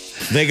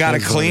 They got to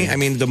clean. I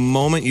mean, the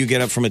moment you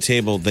get up from a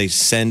table, they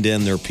send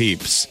in their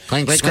peeps.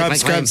 Clean, Scrub.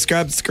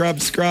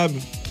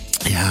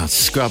 Yeah,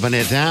 scrubbing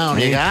it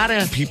down. You got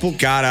it. People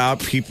got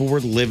out. People were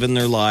living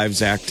their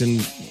lives, acting,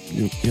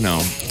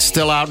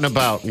 Still out and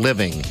about,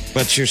 living.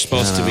 But you're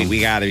supposed to be.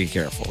 We got to be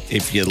careful.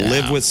 If you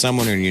live with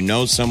someone or you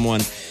know someone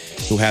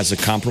who has a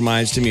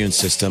compromised immune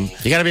system.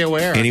 You got to be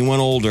aware. Anyone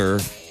older,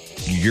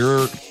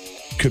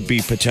 could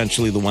be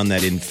potentially the one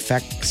that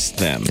infects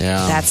them.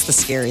 Yeah. That's the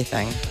scary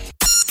thing.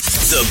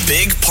 The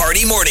Big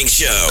Party Morning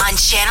Show on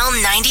Channel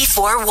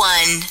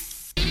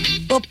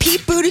 94.1. Well,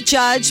 Pete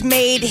Buttigieg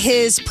made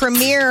his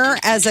premiere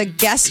as a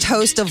guest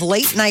host of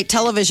late night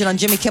television on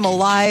Jimmy Kimmel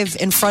Live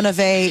in front of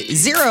a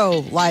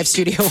zero live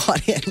studio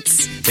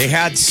audience. They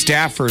had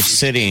staffers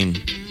sitting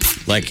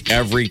like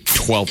every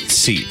 12th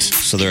seat.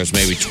 So there's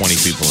maybe 20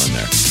 people in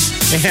there.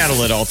 They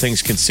handled it, all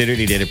things considered.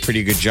 He did a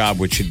pretty good job,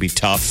 which should be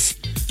tough.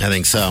 I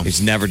think so.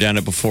 He's never done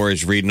it before.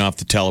 He's reading off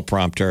the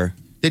teleprompter.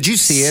 Did you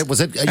see it? Was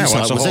it? I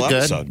watched the whole good?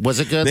 episode. Was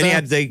it good?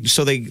 Then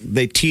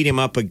they teed him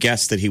up a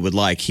guest that he would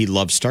like. He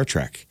loves Star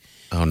Trek.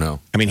 Oh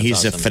no! I mean,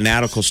 he's a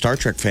fanatical Star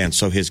Trek fan.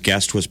 So his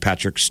guest was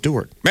Patrick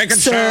Stewart.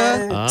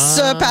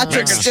 Sir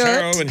Patrick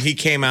Stewart, and he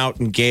came out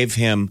and gave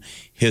him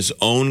his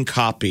own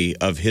copy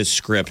of his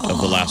script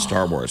of the last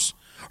Star Wars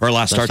or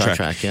last Star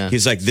Trek. Yeah.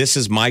 He's like, this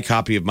is my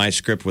copy of my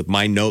script with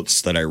my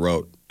notes that I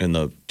wrote in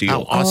the deal.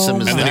 How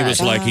awesome is that? And then he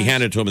was like, he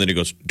handed it to him, and then he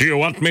goes, "Do you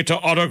want me to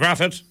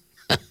autograph it?"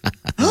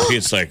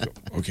 He's like,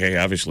 "Okay,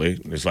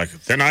 obviously." He's like,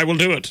 "Then I will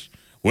do it.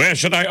 Where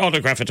should I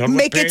autograph it? On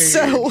make it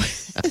so."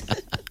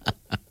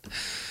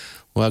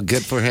 Well,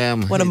 good for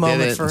him. What a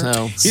moment for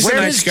him. He's a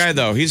nice guy,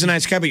 though. He's a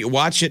nice guy, but you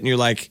watch it and you're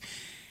like,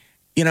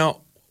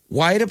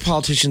 why do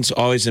politicians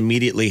always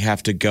immediately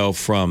have to go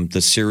from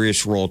the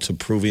serious role to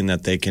proving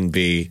that they can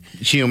be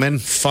human?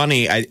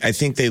 Funny. I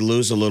think they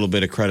lose a little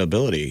bit of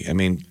credibility. I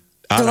mean,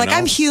 they're like,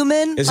 I'm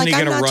human. Isn't he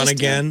going to run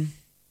again?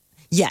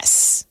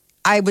 Yes.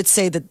 I would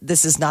say that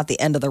this is not the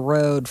end of the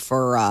road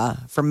for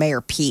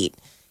Mayor Pete.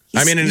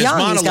 In his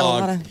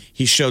monologue,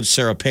 he showed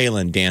Sarah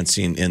Palin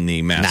dancing in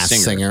the Masked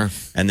Singer.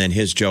 And then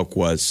his joke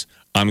was,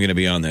 I'm going to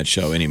be on that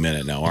show any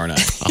minute now, aren't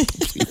I?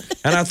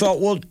 And I thought,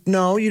 well,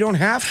 no, you don't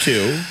have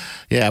to.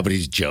 Yeah, but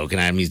he's joking.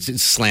 I mean,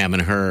 he's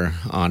slamming her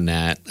on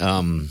that.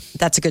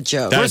 That's a good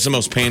joke. That is the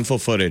most painful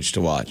footage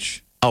to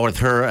watch. Oh, with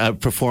her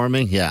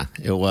performing? Yeah,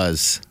 it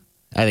was.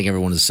 I think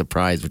everyone was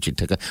surprised when she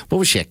took what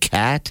was she, a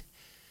cat?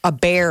 A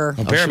bear.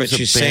 A bear, but was a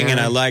she's bear. singing,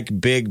 I like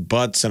big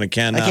butts and I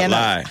cannot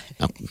lie.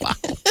 Oh, wow.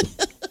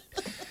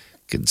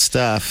 Good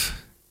stuff.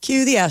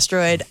 Cue the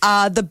asteroid.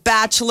 The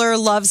Bachelor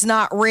Love's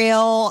Not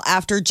Real.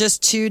 After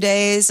just 2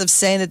 days of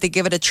saying that they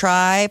give it a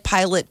try,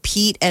 pilot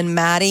Pete and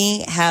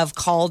Maddie have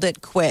called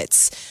it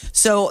quits.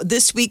 So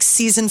this week's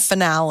season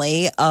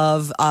finale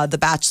of The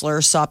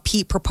Bachelor saw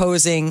Pete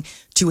proposing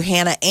to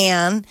Hannah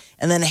Ann,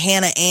 and then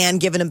Hannah Ann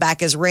giving him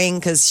back his ring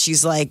because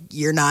she's like,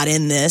 you're not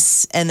in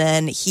this. And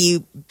then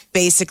he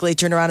basically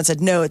turned around and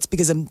said, no, it's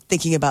because I'm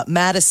thinking about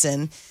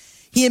Madison.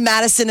 He and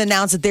Madison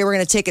announced that they were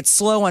going to take it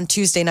slow on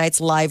Tuesday night's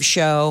live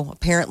show.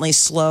 Apparently,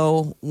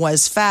 slow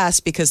was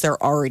fast because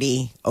they're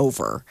already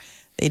over.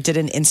 They did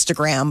an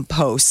Instagram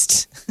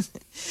post.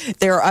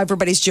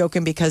 Everybody's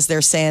joking because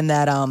they're saying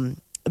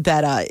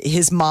that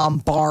his mom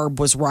Barb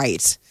was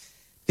right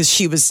because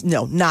she was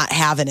not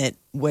having it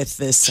with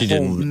this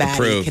whole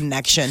Maddie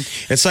connection.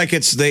 It's like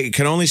they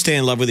can only stay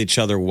in love with each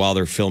other while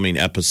they're filming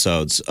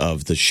episodes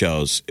of the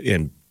shows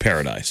in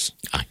paradise.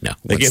 I know.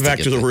 They get back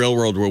to the real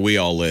world where we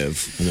all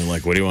live. And they're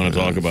like, what do you want to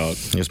talk about?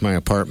 Here's my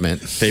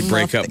apartment. They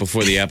break up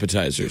before the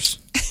appetizers.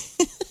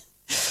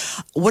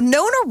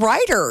 Winona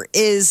Ryder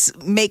is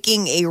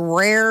making a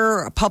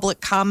rare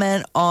public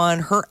comment on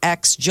her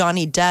ex,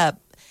 Johnny Depp.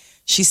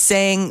 She's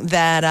saying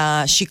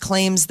that she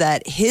claims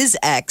that his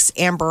ex,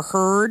 Amber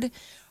Heard,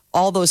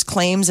 all those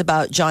claims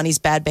about Johnny's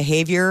bad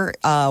behavior,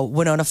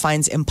 Winona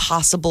finds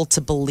impossible to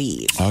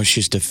believe. Oh,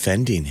 she's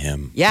defending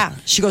him. Yeah.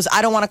 She goes,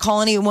 I don't want to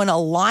call anyone a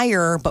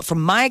liar, but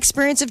from my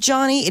experience of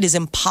Johnny, it is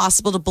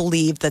impossible to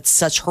believe that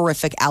such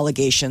horrific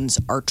allegations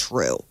are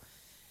true.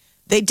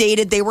 They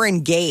dated, they were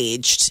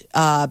engaged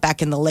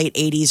back in the late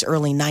 80s,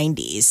 early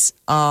 90s.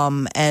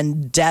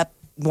 And Depp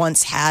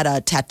once had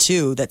a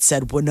tattoo that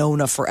said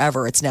Winona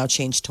Forever. It's now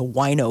changed to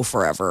Wino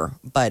Forever.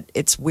 But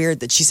it's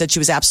weird that she said she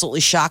was absolutely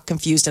shocked,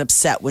 confused, and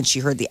upset when she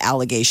heard the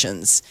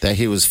allegations. That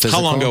he was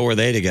physical? How long ago were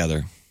they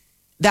together?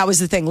 That was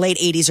the thing, late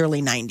 80s,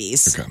 early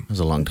 90s. Okay. It was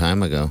a long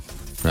time ago,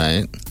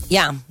 right?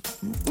 Yeah.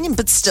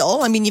 But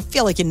still, I mean, you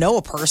feel like you know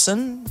a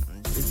person.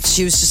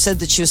 She was just said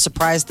that she was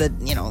surprised that,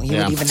 he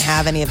would even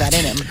have any of that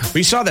in him.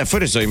 We saw that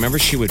footage, though. You remember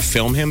she would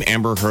film him?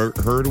 Amber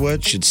Heard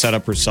would. She'd set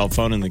up her cell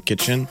phone in the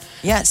kitchen.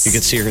 Yes. You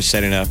could see her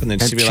setting up, and then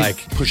she'd be like...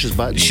 pushes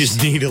buttons.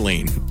 She's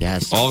needling.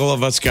 Yes. All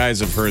of us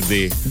guys have heard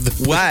the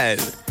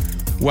what?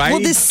 Why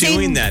are you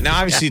doing that? Now,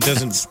 obviously,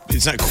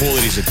 it's not cool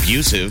that he's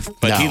abusive,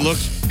 but he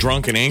looked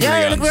drunk and angry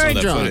on some of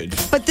that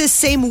footage. But this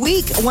same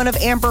week, one of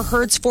Amber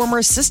Heard's former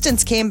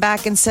assistants came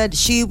back and said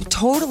she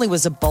totally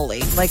was a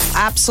bully. Like,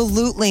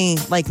 absolutely,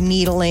 like,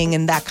 needling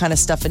and that kind of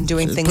stuff and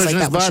doing things like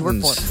that when she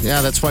worked for her.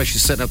 Yeah, that's why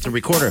she's setting up the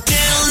recorder.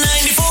 Channel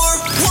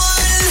 94.1.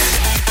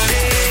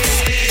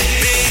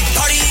 Big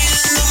Party in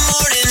the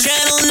morning.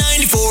 Channel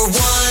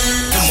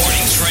 94.1. The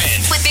morning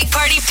trend With Big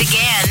Party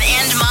began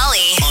and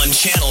Molly. on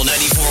Channel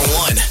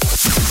 94.1.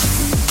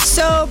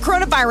 So,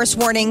 coronavirus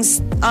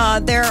warnings,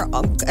 they're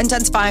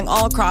intensifying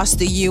all across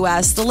the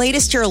U.S. The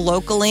latest here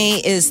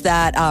locally is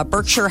that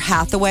Berkshire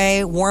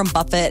Hathaway, Warren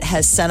Buffett,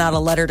 has sent out a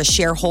letter to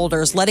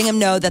shareholders letting them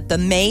know that the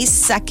May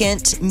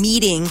 2nd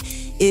meeting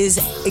is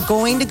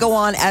going to go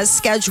on as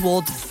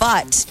scheduled,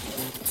 but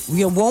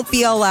you won't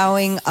be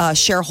allowing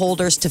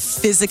shareholders to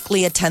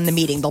physically attend the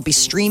meeting. They'll be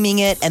streaming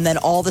it, and then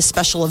all the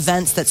special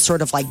events that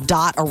sort of like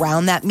dot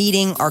around that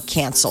meeting are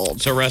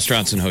canceled. So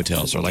restaurants and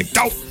hotels are like,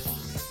 nope.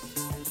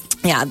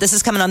 Yeah, this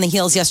is coming on the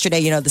heels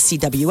yesterday. The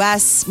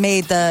CWS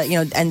made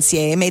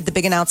NCAA made the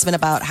big announcement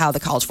about how the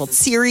College World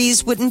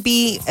Series wouldn't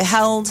be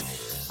held.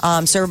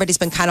 So everybody's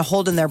been kind of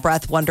holding their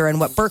breath, wondering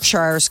what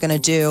Berkshire is going to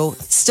do.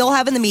 Still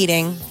having the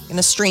meeting, going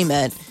to stream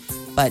it.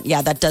 But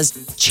yeah, that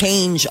does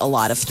change a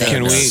lot of things.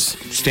 Can we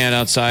stand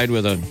outside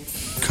with a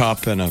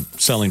cup and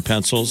selling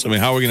pencils? I mean,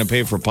 how are we going to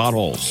pay for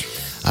potholes?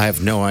 I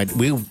have no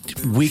idea.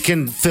 We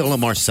can fill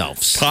them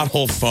ourselves.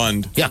 Pothole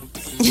fund. Yeah.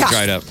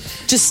 Dried up.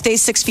 Just stay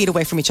 6 feet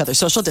away from each other.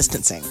 Social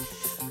distancing.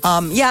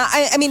 I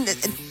mean,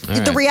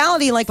 the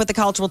reality, like with the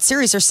College World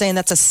Series, they're saying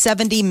that's a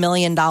 $70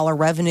 million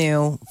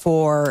revenue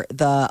for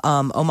the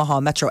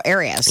Omaha metro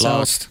area. So,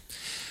 Lost.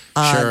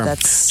 Sure.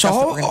 That's stuff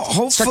that we're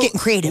gonna start getting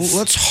creative.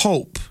 Let's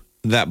hope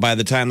that by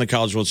the time the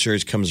College World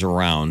Series comes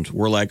around,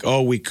 we're like,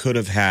 oh, we could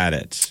have had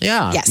it.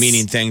 Yeah. Yes.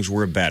 Meaning things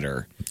were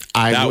better.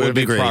 I would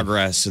be agree.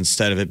 progress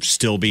instead of it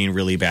still being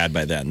really bad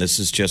by then. This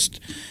is just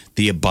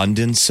the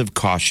abundance of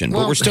caution.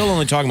 But we're still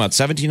only talking about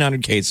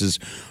 1,700 cases,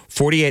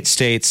 48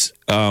 states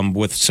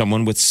with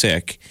someone with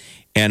sick,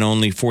 and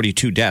only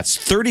 42 deaths.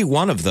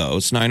 31 of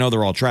those, now I know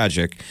they're all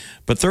tragic,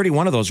 but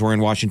 31 of those were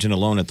in Washington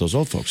alone at those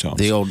old folks' homes.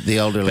 The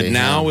elderly. But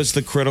now is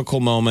the critical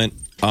moment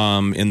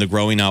in the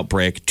growing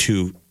outbreak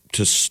to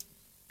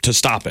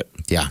stop it.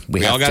 Yeah,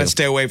 we all got to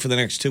stay away for the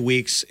next 2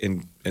 weeks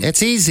and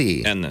it's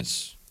easy. End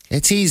this.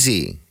 It's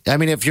easy. I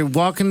mean, if you're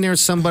walking near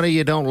somebody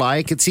you don't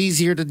like, it's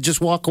easier to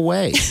just walk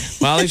away.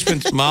 Molly's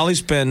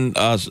been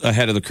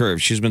ahead of the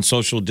curve. She's been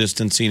social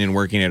distancing and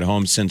working at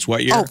home since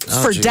what year?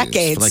 For geez,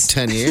 decades. For like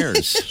 10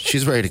 years.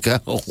 She's ready to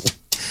go.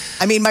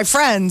 I mean, my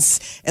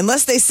friends,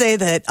 unless they say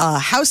that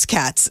house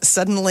cats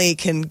suddenly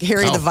can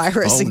carry the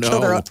virus and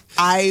kill their own,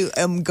 I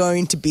am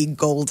going to be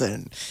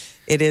golden.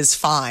 It is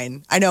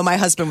fine. I know my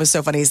husband was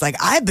so funny. He's like,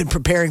 I've been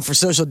preparing for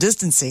social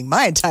distancing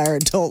my entire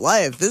adult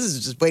life. This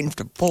is just waiting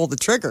to pull the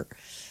trigger.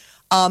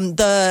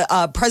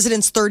 The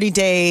president's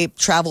 30-day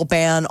travel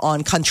ban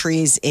on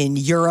countries in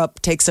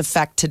Europe takes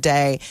effect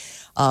today.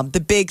 The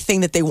big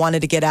thing that they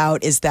wanted to get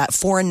out is that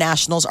foreign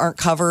nationals aren't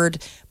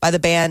covered by the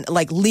ban.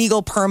 Like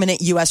legal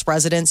permanent U.S.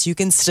 residents, you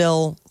can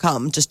still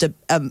come. Just to,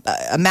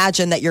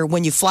 imagine that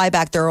when you fly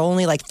back, there are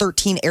only like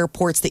 13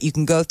 airports that you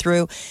can go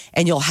through,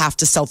 and you'll have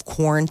to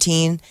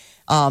self-quarantine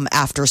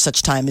after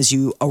such time as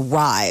you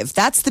arrive.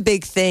 That's the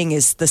big thing,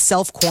 is the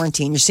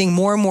self-quarantine. You're seeing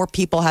more and more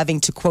people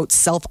having to, quote,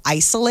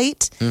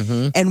 self-isolate,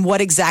 and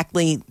what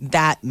exactly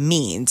that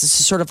means. It's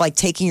sort of like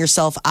taking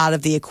yourself out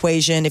of the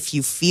equation. If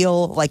you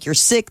feel like you're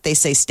sick, they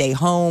say stay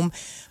home.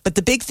 But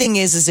the big thing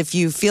is if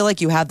you feel like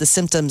you have the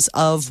symptoms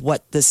of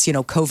what this,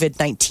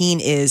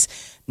 COVID-19 is,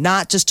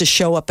 not just to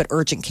show up at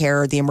urgent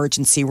care or the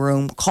emergency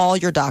room, call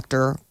your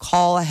doctor,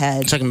 call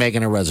ahead. It's like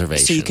making a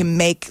reservation. So you can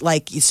make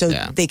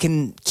they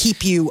can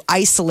keep you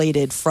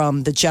isolated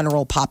from the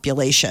general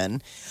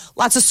population.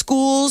 Lots of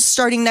schools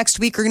starting next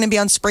week are going to be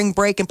on spring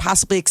break and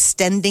possibly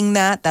extending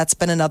that. That's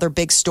been another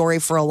big story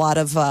for a lot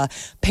of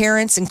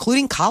parents,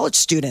 including college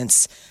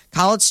students.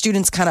 College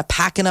students kind of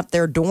packing up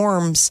their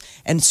dorms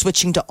and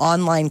switching to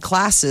online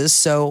classes.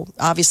 So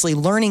obviously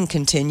learning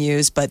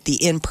continues, but the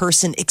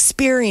in-person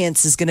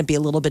experience is going to be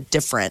a little bit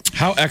different.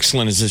 How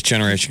excellent is this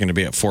generation going to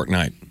be at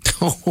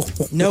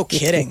Fortnite? No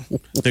kidding.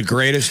 The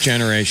greatest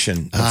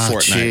generation of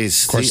Fortnite.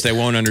 Geez. Of course, they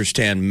won't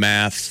understand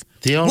math.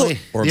 The only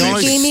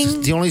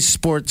gaming. The only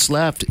sports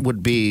left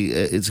would be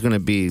it's going to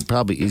be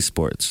probably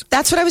esports.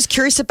 That's what I was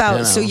curious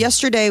about. So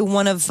yesterday,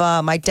 one of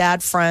my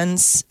dad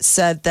friends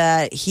said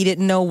that he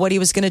didn't know what he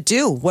was going to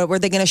do. What were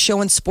they going to show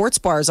in sports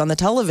bars on the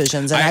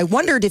televisions? And I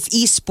wondered if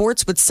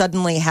esports would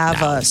suddenly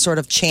have a sort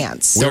of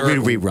chance.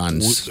 There'll be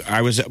reruns.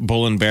 I was at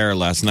Bull and Bear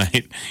last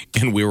night,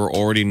 and we were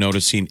already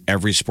noticing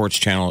every sports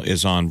channel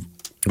is on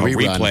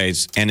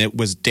replays, and it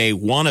was day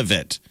one of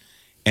it.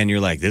 And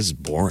you're like, this is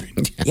boring.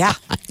 Yeah.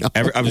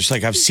 I was just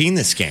like, I've seen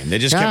this game. They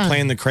just kept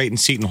playing the Creighton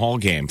Seton Hall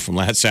game from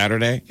last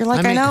Saturday. You're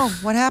like, I know.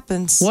 What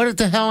happens? What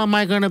the hell am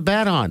I going to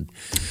bet on?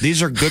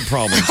 These are good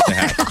problems to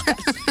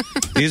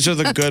have. These are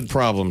the good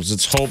problems.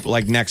 Let's hope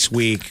like next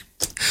week,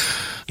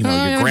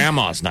 your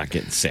grandma's not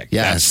getting sick.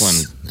 Yes,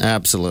 That's when.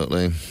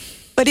 Absolutely.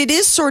 But it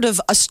is sort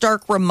of a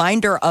stark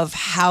reminder of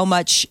how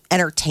much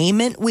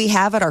entertainment we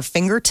have at our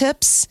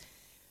fingertips.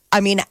 I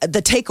mean,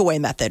 the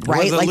takeaway method,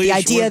 right? The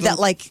idea that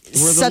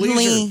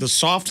suddenly... The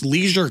soft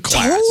leisure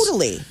class.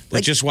 Totally.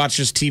 That just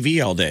watches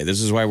TV all day.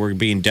 This is why we're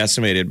being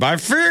decimated by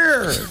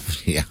fear.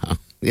 Yeah.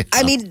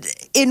 I mean,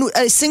 in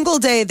a single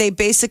day, they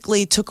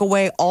basically took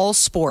away all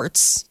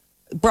sports.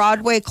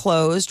 Broadway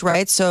closed,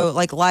 right? So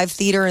like live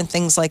theater and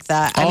things like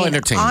that.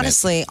 Entertainment.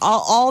 Honestly,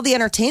 all the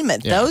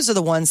entertainment. Yeah. Those are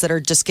the ones that are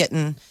just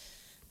getting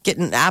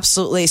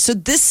absolutely. So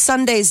this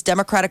Sunday's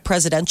Democratic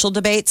presidential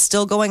debate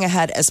still going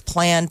ahead as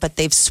planned, but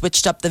they've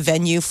switched up the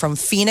venue from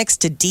Phoenix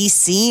to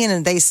DC,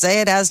 and they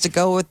say it has to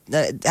do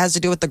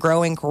with the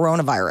growing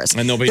coronavirus.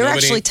 And they're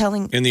actually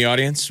telling in the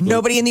audience.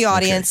 Nobody in the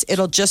audience. Okay.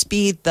 It'll just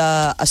be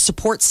the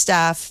support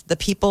staff, the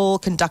people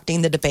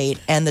conducting the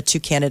debate, and the two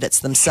candidates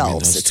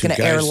themselves. It's going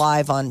to air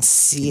live on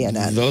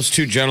CNN. Those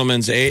two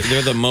gentlemen,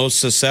 they're the most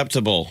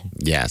susceptible.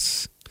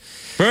 Yes.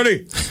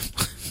 Ready.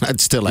 I'd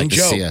still like to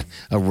see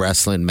a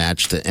wrestling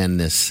match to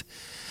end this.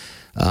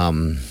 They're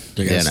going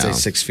to stay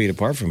 6 feet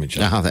apart from each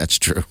other. Oh, that's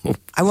true.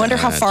 I wonder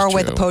how far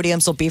away the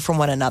podiums will be from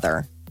one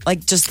another.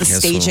 Like just the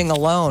staging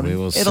alone.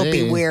 It'll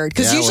be weird.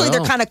 Because usually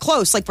they're kind of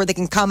close, like where they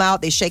can come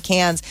out, they shake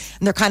hands,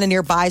 and they're kind of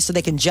nearby so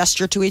they can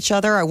gesture to each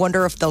other. I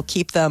wonder if they'll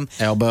keep them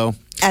elbow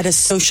at a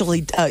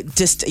socially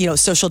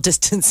social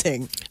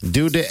distancing.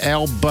 Do the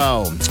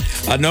elbow.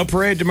 No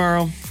parade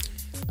tomorrow.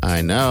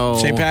 I know.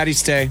 St.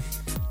 Patty's Day.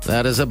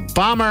 That is a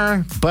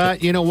bummer,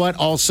 but you know what?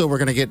 Also, we're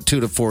going to get 2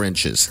 to 4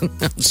 inches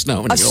of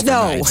snow. Of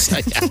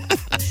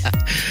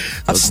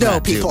snow,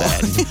 people.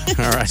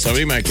 All right.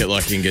 Somebody might get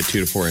lucky and get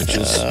 2 to 4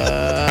 inches.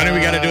 Honey, we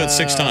got to do it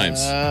 6 times.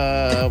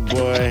 Oh,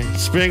 boy.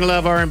 Spring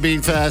Love R&B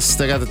Fest.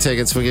 I got the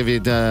tickets. We'll give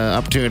you the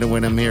opportunity to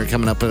win them here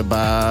coming up in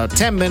about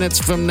 10 minutes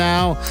from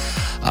now.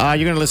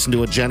 You're going to listen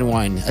to a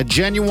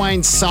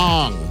genuine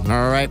song.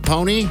 All right,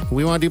 Pony?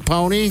 We want to do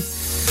Pony?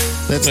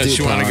 Unless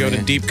you want to go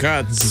to deep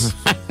cuts.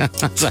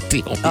 That's not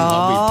the only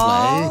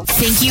one we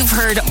play. Think you've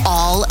heard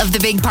all of the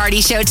Big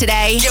Party Show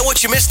today? Get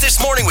what you missed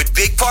this morning with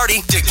Big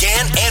Party,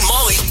 DeGan, and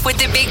Molly With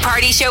the Big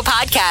Party Show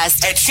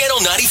podcast at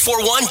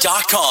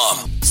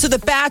channel941.com. So the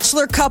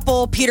Bachelor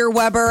couple, Peter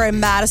Weber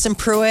and Madison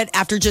Pruitt,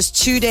 after just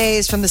 2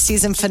 days from the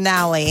season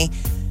finale,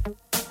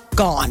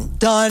 gone.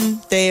 Done.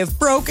 They have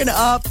broken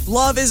up.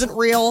 Love isn't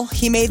real.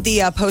 He made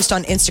the post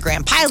on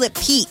Instagram. Pilot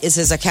Pete is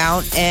his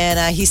account,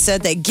 and he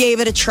said they gave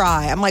it a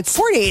try. I'm like,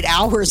 48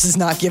 hours is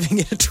not giving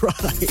it a try.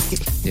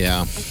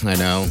 Yeah, I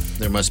know.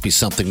 There must be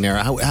something there.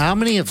 How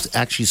many have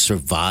actually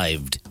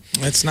survived?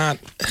 It's not.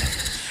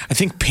 I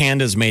think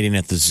pandas mating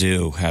at the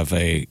zoo have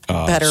a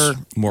better,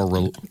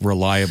 more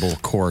reliable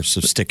course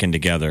of sticking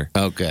together.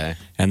 Okay.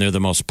 And they're the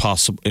most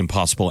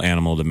impossible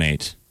animal to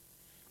mate.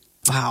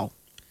 Wow.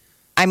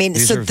 I mean,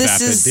 these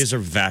are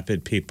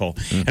vapid people.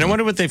 Mm-hmm. And I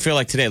wonder what they feel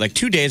like today. Like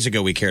 2 days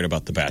ago, we cared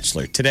about The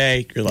Bachelor.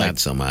 Today, you're like, not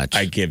so much.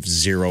 I give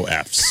 0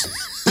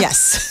 Fs.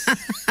 Yes.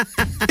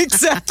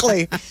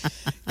 Exactly.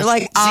 You're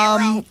like,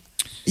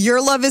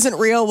 your love isn't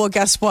real. Well,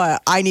 guess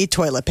what? I need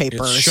toilet paper.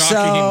 It's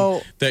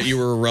shocking that you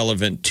were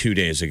irrelevant 2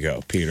 days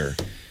ago, Peter.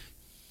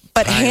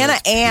 But Hannah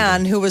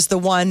Ann, who was the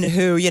one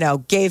who,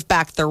 gave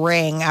back the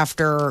ring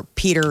after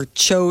Peter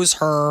chose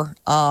her,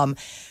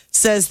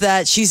 says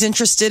that she's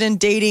interested in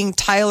dating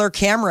Tyler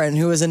Cameron,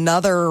 who is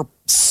another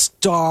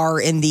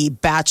star in the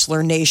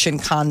Bachelor Nation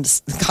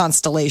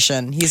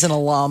constellation. He's an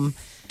alum.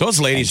 Those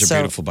ladies are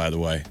beautiful, by the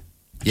way.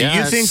 Yes.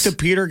 Do you think the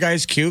Peter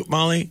guy's cute,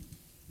 Molly?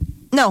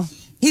 No.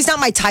 He's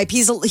not my type.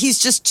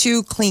 He's just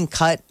too clean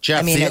cut.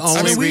 Jeff,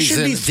 we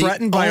should be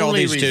threatened by all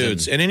these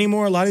dudes. And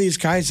anymore, a lot of these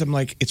guys, I'm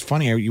like, it's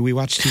funny. We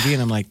watch TV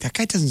and I'm like, that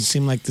guy doesn't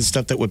seem like the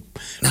stuff that would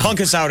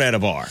punk us out at a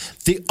bar.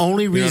 The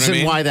only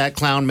reason why that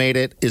clown made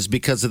it is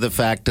because of the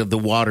fact of the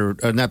water,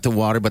 or not the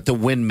water, but the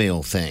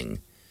windmill thing.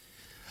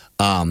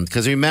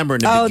 Because remember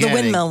in the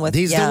beginning, the windmill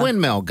he's the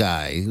windmill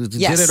guy who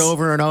did it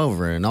over and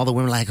over, and all the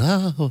women were like,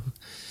 oh.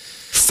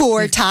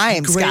 4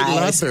 times, Great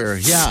guys. leather,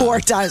 yeah. 4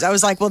 times. I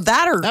was like, well,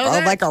 that or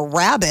like a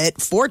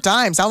rabbit. 4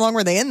 times. How long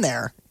were they in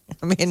there?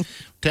 I mean,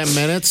 10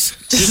 minutes.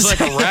 Just like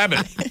a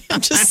rabbit.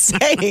 I'm just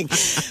saying.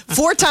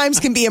 4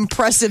 times can be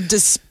impressive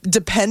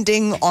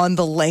depending on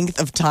the length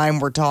of time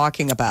we're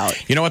talking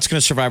about. You know what's going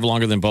to survive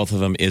longer than both of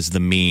them is the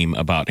meme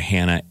about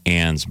Hannah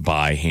Ann's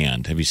by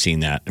hand. Have you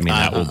seen that? I mean,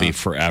 that will be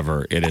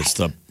forever. It is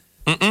the,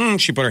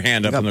 she put her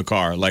hand up in the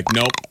car. Like,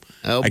 nope,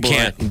 I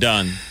can't. I'm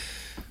done.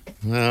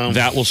 Well,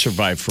 that will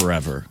survive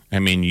forever. I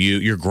mean,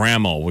 your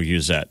grandma will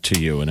use that to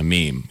you in a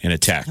meme, in a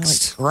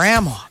text. Like,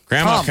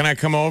 Grandma, can I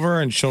come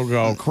over? And she'll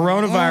go,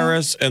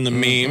 coronavirus, and the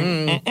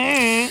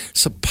meme.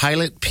 So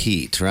Pilot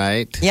Pete,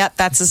 right? Yep,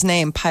 that's his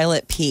name,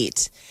 Pilot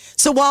Pete.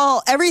 So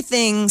while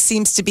everything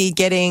seems to be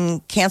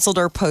getting canceled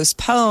or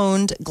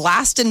postponed,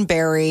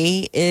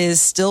 Glastonbury is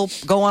still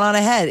going on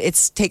ahead.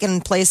 It's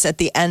taking place at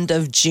the end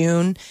of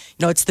June.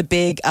 It's the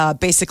big,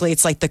 basically,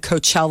 it's like the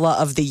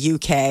Coachella of the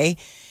UK.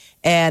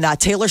 And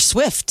Taylor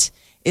Swift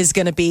is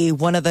going to be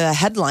one of the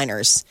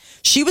headliners.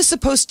 She was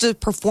supposed to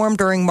perform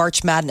during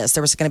March Madness.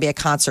 There was going to be a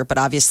concert, but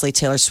obviously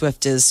Taylor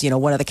Swift is,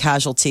 one of the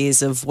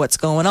casualties of what's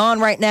going on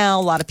right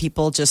now. A lot of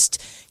people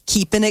just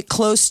keeping it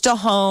close to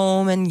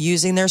home and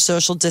using their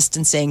social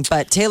distancing.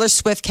 But Taylor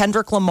Swift,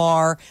 Kendrick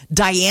Lamar,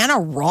 Diana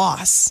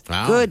Ross,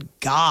 Good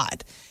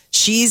God.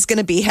 She's going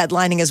to be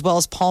headlining as well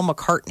as Paul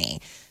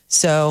McCartney.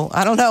 So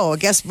I don't know. I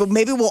guess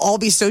maybe we'll all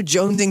be so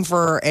jonesing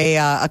for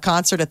a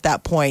concert at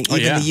that point.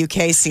 Even the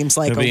UK seems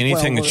like it'll be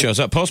anything that shows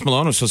up. Post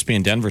Malone was supposed to be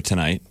in Denver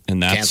tonight,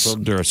 and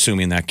canceled. They're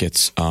assuming that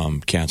gets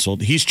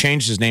canceled. He's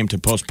changed his name to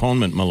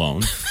Postponement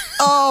Malone.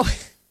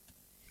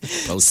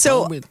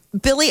 So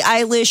Billie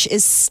Eilish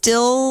is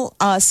still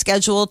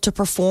scheduled to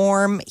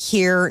perform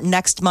here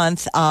next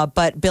month,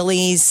 but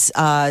Billie's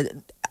March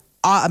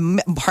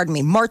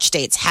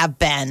dates have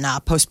been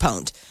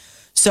postponed.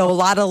 So a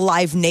lot of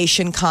Live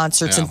Nation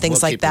concerts and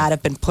things like that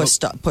have been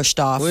pushed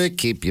off. We'll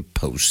keep you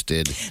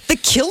posted. The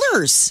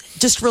Killers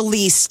just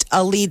released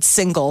a lead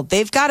single.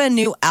 They've got a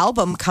new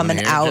album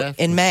coming out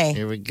in May.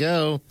 Here we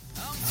go.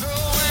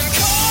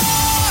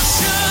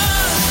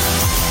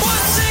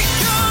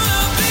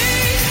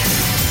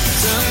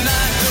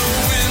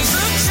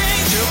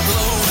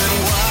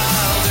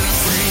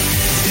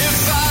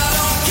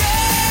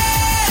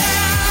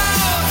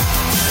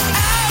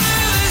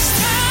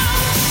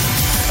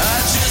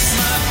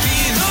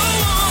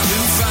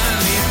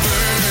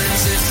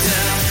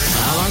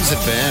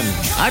 It been?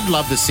 I'd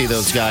love to see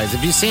those guys.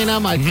 Have you seen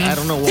them? I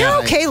don't know why. They're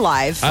okay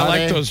live. I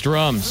like those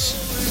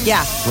drums.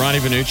 Yeah. Ronnie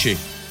Vanucci.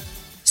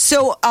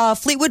 So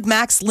Fleetwood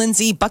Mac's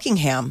Lindsey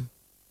Buckingham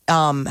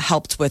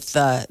helped with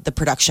the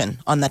production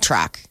on the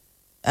track.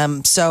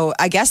 So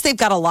I guess they've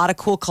got a lot of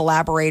cool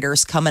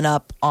collaborators coming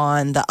up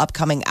on the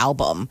upcoming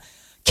album.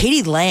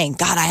 Katie Lang,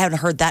 God, I haven't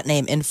heard that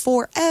name in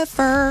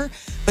forever.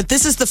 But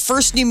this is the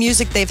first new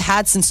music they've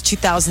had since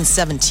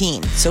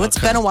 2017. So it's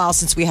been a while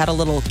since we had a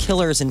little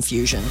Killers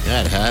infusion.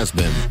 Yeah, it has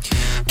been.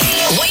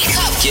 Wake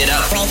up. Get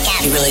up. Wake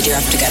up. You really do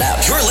have to get up.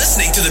 You're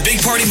listening to the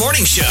Big Party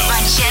Morning Show.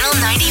 On Channel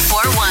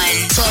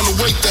 94.1. Time to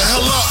wake the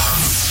hell up.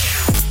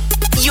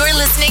 You're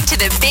listening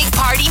to the Big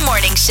Party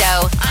Morning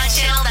Show on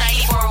Channel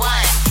 94.1.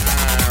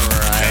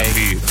 All right.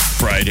 Happy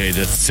Friday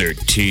the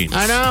 13th.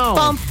 I know.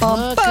 Bum, bum,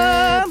 Look bum.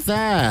 at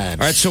that.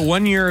 All right, so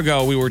 1 year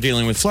ago, we were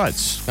dealing with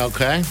floods.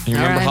 Okay. You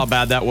remember All right. how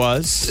bad that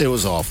was? It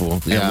was awful.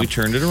 And Yeah. we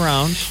turned it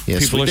around.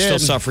 Yes, People we are still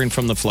did. suffering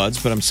from the floods,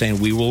 but I'm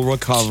saying we will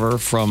recover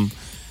from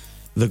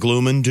the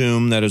gloom and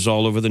doom that is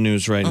all over the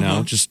news right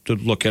now, just to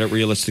look at it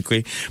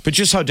realistically. But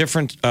just how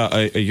different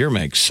a year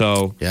makes.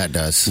 So Yeah, it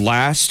does.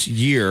 last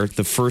year,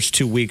 the first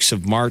 2 weeks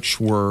of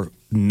March were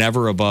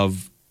never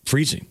above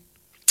freezing.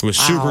 It was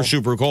super,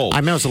 super cold.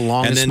 I mean, it was the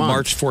longest And then month.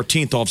 March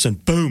 14th, all of a sudden,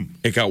 boom,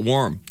 it got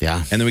warm.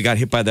 Yeah. And then we got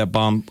hit by that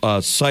bomb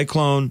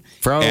cyclone.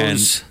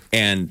 Froze.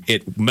 And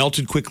it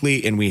melted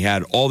quickly, and we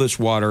had all this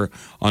water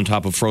on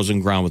top of frozen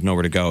ground with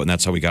nowhere to go. And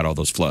that's how we got all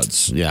those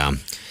floods. Yeah.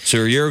 So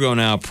a year ago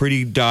now,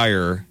 pretty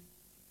dire,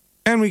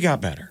 and we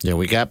got better. Yeah,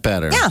 we got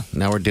better. Yeah.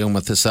 Now we're dealing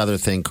with this other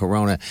thing,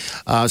 Corona.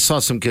 Saw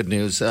some good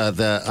news.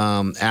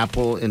 The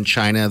Apple in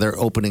China, they're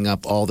opening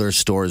up all their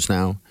stores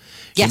now.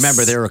 Yes.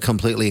 Remember, they were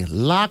completely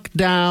locked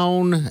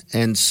down.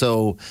 And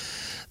so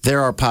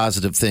there are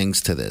positive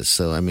things to this.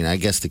 So, I mean, I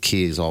guess the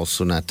key is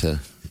also not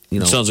to,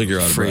 Sounds like you're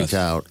out of freak breath.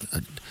 out.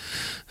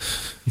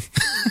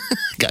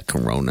 Got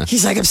Corona.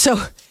 He's like, I'm so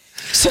tired.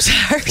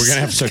 We're going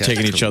to have to start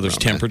taking each other's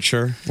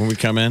temperature when we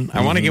come in.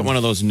 I want to get one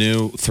of those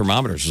new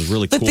thermometers, those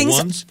really the cool things,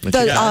 ones.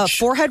 the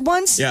forehead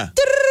ones. Yeah.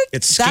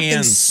 It That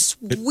thing's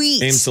scans.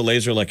 sweet. It aims the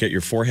laser like at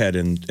your forehead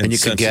and you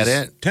can get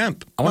senses it?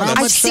 temp. I wonder how I've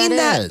much seen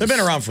that. is. They've been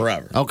around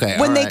forever. Okay.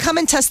 When all they right. come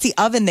and test the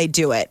oven, they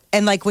do it.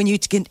 And like when you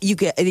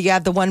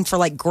have the one for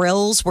like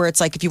grills where it's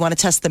like if you want to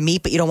test the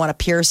meat but you don't want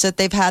to pierce it,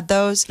 they've had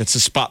those. It's a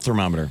spot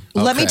thermometer.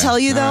 Let me Okay. tell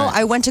you though, All right.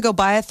 I went to go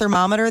buy a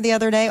thermometer the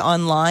other day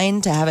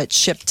online to have it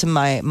shipped to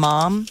my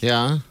mom.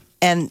 Yeah.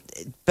 And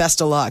best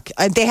of luck.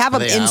 They have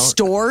them they in out?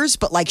 stores,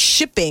 but like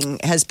shipping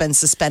has been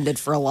suspended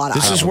for a lot of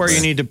This is items. where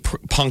you need to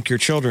punk your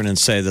children and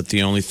say that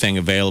the only thing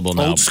available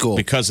now Old school.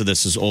 because of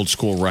this is old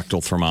school rectal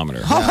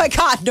thermometer. Oh my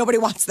God, nobody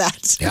wants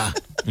that. Yeah.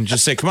 And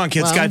just say, come on,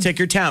 kids, Well- got to take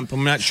your temp.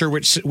 I'm not sure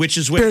which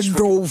is which. Bend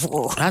over.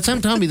 That's what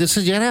I'm telling you. This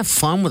is, you gotta have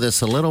fun with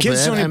this a little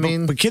Kids bit. don't I even,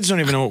 mean, but kids don't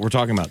even know what we're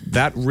talking about.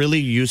 That really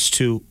used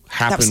to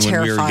happen was when we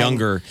were terrifying.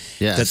 younger.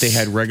 Yes. That they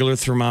had regular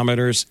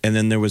thermometers, and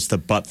then there was the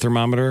butt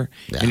thermometer.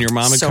 Yeah. And your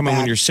mom would So come in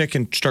when bad. you're sick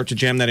and start to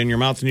jam that in your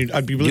mouth, and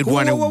I'd be like, you'd whoa,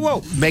 want to whoa, whoa,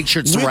 whoa. make sure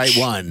it's the Which right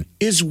one.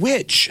 is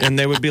which? And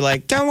they would be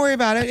like, don't worry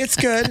about it. It's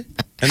good.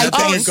 And that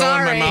thing would go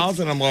in my mouth,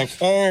 and I'm like,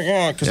 oh,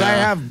 God. Because I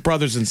Yeah. have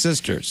brothers and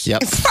sisters.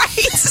 Yep.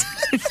 Right.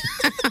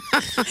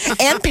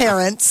 And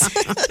parents.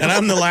 And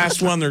I'm the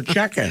last one they're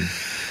checking.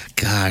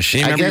 Gosh.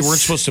 And you I remember guess, you weren't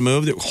supposed to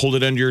move? Hold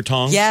it under your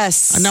tongue?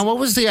 Yes. Now, what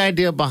was the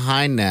idea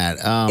behind that?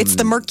 It's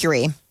the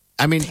mercury.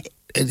 I mean,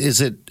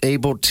 is it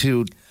able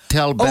to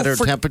tell better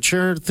for-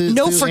 temperature?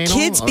 No, through for anal,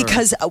 kids or-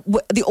 because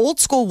the old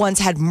school ones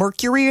had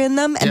mercury in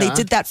them, and Yeah. they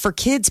did that for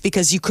kids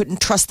because you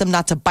couldn't trust them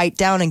not to bite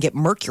down and get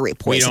mercury We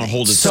poisoning. don't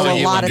hold it so so a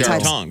you lot of under your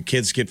times. tongue.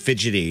 Kids get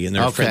fidgety and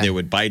they're Okay. afraid they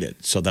would bite it.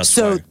 So that's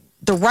So why.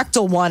 the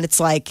rectal one, it's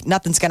like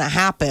nothing's going to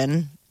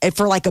happen. And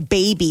for like a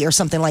baby or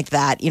something like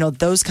that,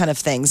 those kind of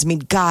things. I mean,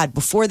 God,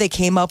 before they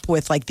came up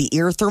with like the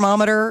ear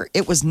thermometer,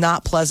 it was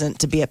not pleasant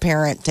to be a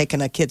parent taking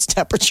a kid's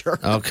temperature.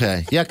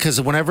 Okay. Yeah, because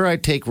whenever I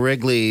take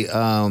Wrigley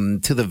to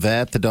the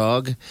vet, the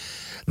dog,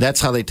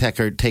 that's how they take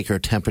her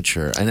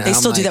temperature. And They I'm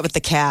still do like, that with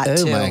the cat, Oh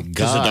too. my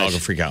Because the dog will gosh.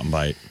 freak out and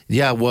bite.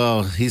 Yeah,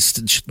 well,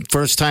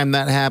 first time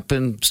that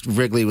happened,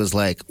 Wrigley was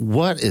like,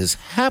 "What is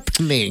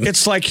happening?"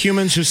 It's like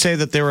humans who say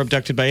that they were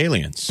abducted by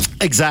aliens.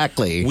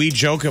 Exactly. We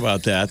joke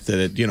about that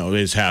it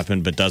has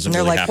happened but doesn't And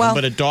they're really like, happen. well-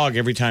 But a dog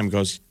every time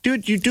goes,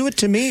 dude, you do it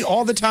to me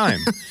all the time.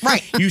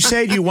 Right. You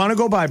say you want to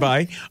go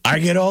bye-bye. I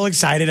get all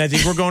excited. I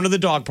think we're going to the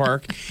dog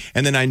park.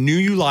 And then I knew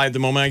you lied the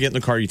moment I get in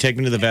the car. You take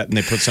me to the vet and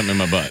they put something in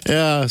my butt.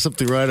 yeah,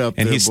 something right up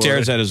And there, he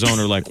stares boy. at his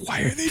owner like,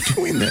 why are they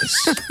doing this?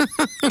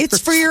 It's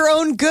for your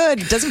own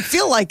good. It doesn't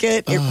feel like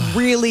it. It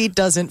really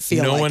doesn't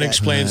feel No like one it.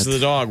 explains to the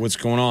dog what's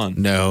going on.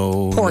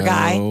 No. Poor no.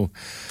 guy.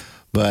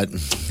 But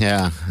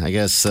yeah, I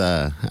guess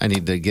I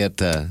need to get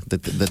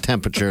the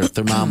temperature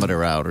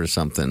thermometer out or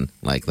something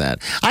like that.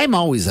 I'm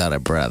always out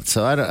of breath,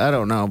 so I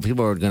don't know.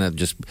 People are gonna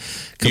just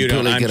You don't-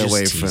 completely I'm get just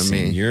away from me.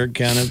 teasing. You're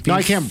gonna be No,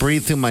 I can't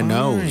breathe through my fine.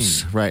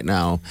 nose right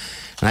now,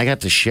 and I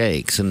got the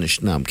shakes. And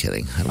no, I'm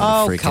kidding. I don't want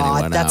Oh, to freak God,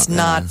 anyone that's out.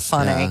 not Yeah,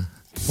 funny. yeah.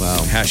 Well,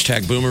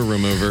 Hashtag boomer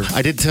remover.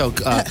 I did tell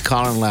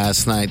Colin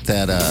last night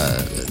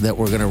that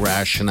we're going to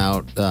ration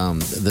out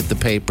the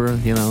paper,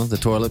 the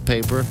toilet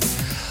paper,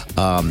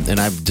 and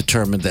I've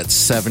determined that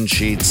 7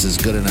 sheets is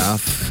good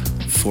enough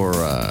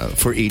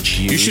for each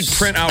use. You should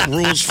print out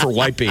rules for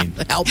wiping.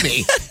 Help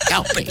me,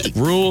 help me,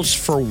 Rules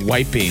for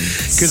wiping.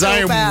 because So I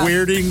am bad.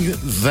 weirding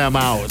them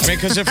out. I mean,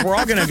 because if we're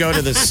all going to go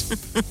to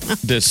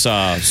this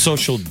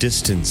social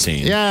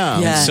distancing, Yeah.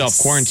 and Yes. self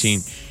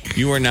quarantine,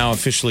 you are now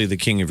officially the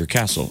king of your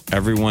castle.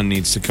 Everyone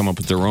needs to come up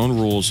with their own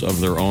rules of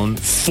their own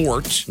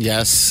fort.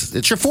 Yes,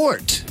 it's your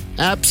fort.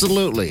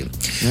 Absolutely.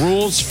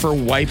 Rules for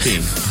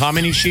wiping. How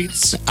many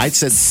sheets? I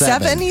said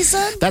 7. 7, he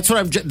said? That's what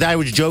I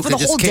was joking. For the It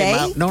just whole came day?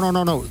 out.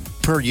 No.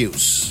 Per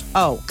use.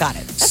 Oh, got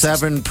it.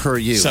 7 per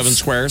use. 7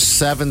 squares?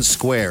 7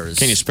 squares.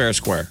 Can you spare a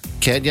square?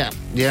 Can you?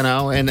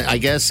 And I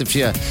guess if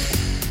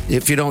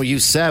if you don't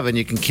use 7,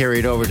 you can carry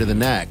it over to the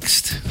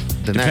next.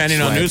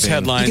 Depending on news You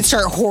headlines. can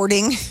start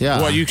hoarding.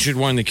 Yeah. Well, you should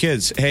warn the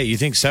kids. Hey, you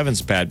think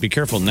 7's bad? Be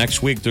careful.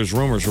 Next week, there's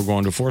rumors we're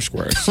going to 4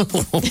 squares. Will. Big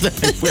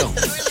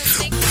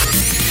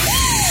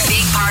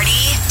Party,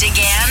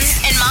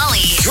 DeGan, and Molly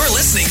You're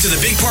listening to the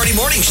Big Party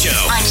Morning Show.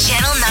 on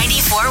Channel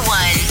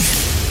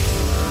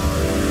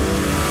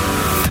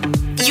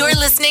 94.1. You're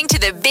listening to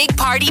the Big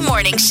Party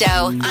Morning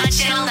Show on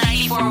Channel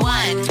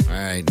 94.1. All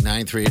right,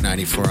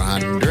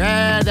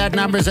 938-9400. That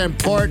number's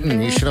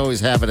important. You should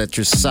always have it at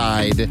your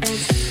side,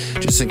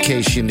 just in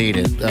case you need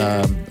it.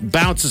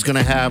 Bounce is going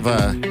to have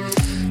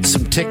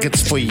some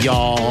tickets for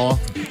y'all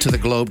to the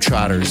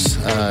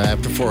Globetrotters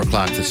after 4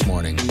 o'clock this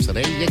morning. So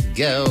there you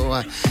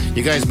go.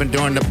 You guys been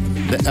doing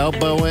the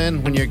elbow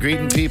in when you're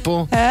greeting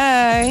people?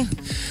 Hey.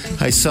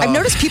 I've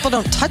noticed people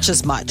don't touch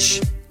as much.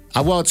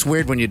 Well, it's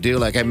weird when you do.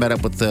 Like, I met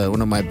up with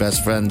one of my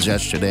best friends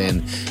yesterday,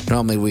 and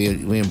normally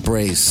we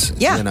embrace,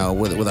 you know,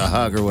 with a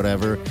hug or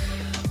whatever.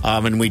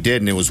 And we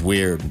did, and it was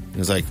weird. It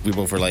was like, we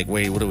both were like,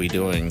 wait, what are we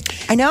doing?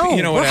 I know.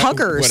 You know we're what,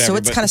 huggers, whatever, so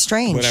it's but kind of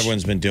strange. What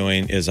everyone's been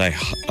doing is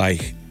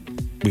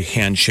we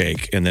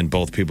handshake, and then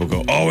both people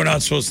go, oh, we're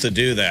not supposed to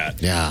do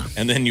that. Yeah.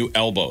 And then you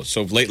elbow.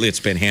 So lately it's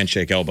been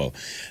handshake, elbow.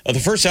 The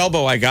first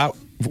elbow I got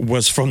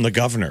was from the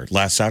governor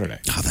last Saturday.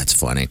 Oh, that's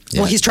funny.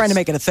 Well, he's trying to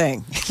make it a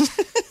thing.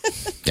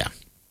 Yeah.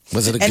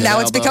 Was it a And good now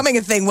it's elbow? becoming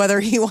a thing whether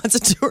he wants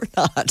it to or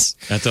not.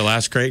 At the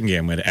last Creighton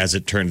game, as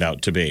it turned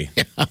out to be.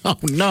 Oh,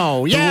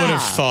 no. Yeah. Who would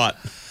have thought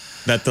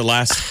that the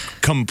last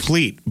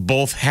complete,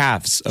 both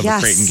halves of a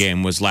Creighton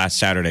game was last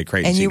Saturday,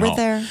 Creighton And you Seton were Hall.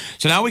 there.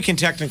 So now we can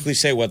technically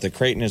say the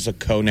Creighton is a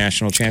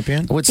co-national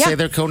champion? I would say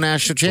they're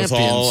co-national champions. With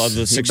all of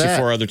the You 64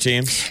 bet. other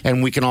teams?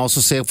 And we can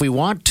also say if we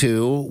want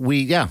to,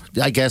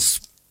 I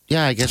guess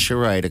you're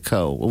right, a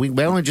co. We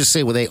only just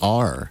say, they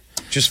are.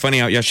 Just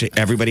funny out yesterday,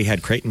 everybody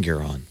had Creighton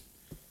gear on.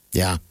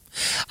 Yeah.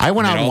 I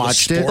went out and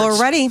watched it. People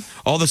are ready.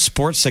 All the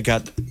sports that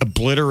got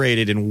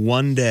obliterated in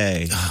one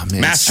day. Oh,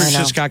 man. Masters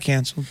just got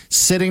canceled.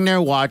 Sitting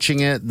there watching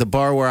it, the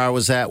bar where I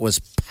was at was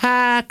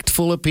packed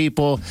full of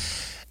people.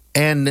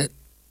 And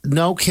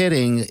no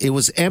kidding, it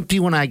was empty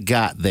when I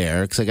got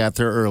there because I got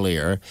there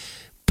earlier.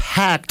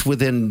 Packed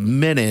within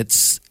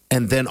minutes.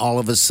 And then all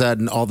of a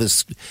sudden, all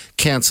this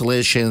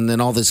cancellation and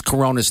all this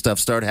Corona stuff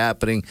started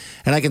happening.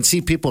 And I can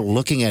see people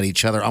looking at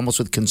each other almost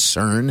with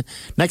concern.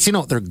 Next thing you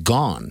know, they're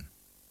gone.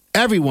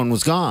 Everyone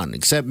was gone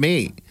except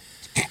me.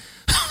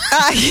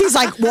 He's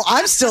like, well,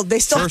 I'm still. They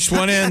still. First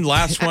one in,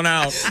 last one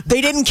out. They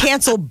didn't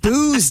cancel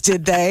booze,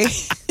 did they?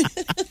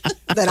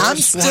 Then I'm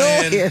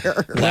still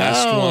here.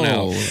 Last one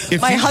out.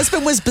 My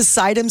husband was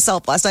beside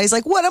himself last night. He's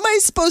like, what am I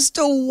supposed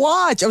to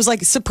watch? I was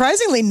like,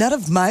 surprisingly, none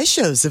of my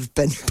shows have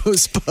been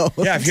postponed.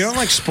 Yeah, if you don't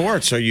like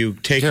sports, are you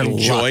taking You're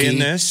joy lucky. in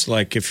this?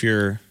 Like if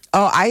you're...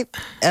 Oh, I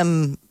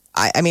am.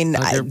 I mean,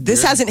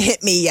 this hasn't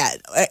hit me yet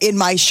in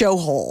my show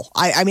hole.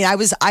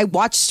 I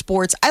watched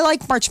sports. I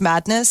like March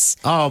Madness.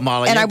 Oh,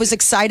 Molly. And I was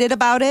excited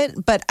about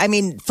it. But I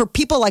mean, for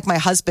people like my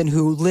husband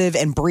who live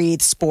and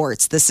breathe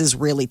sports, this is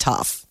really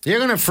tough. You're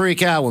going to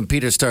freak out when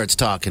Peter starts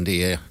talking to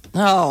you.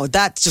 Oh,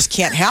 that just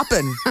can't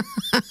happen.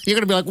 You're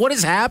going to be like, what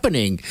is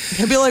happening?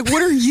 He'll be like,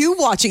 what are you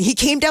watching? He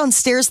came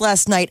downstairs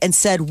last night and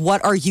said,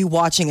 what are you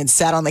watching? And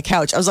sat on the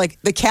couch. I was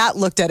like, the cat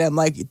looked at him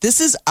like,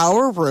 this is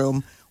our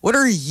room. What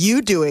are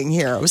you doing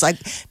here? I was like,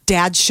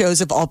 Dad's shows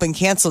have all been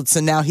canceled, so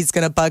now he's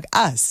going to bug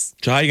us.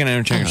 So how are you going to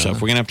entertain yourself?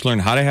 We're going to have to learn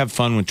how to have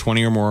fun with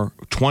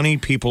 20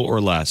 people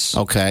or less.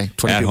 Okay,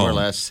 20 At people or home.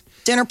 less.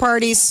 Dinner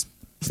parties.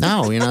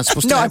 No, you're not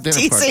supposed to No, have I'm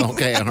dinner party. teasing.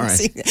 Okay, all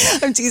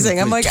right. I'm teasing.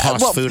 I'm like,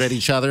 toss food at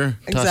each other.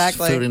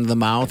 Exactly. Toss food into the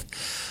mouth.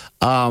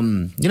 I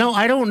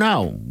don't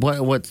know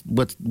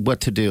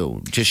what to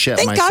do. Just shut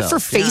Thank myself. God for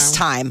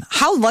FaceTime.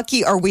 How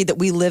lucky are we that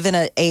we live in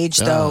an age,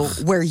 though,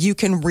 where you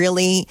can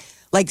really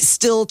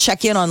still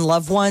check in on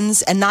loved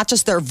ones and not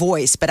just their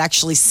voice, but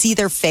actually see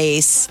their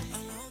face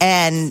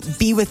and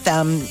be with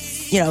them,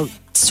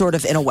 sort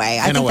of in a way.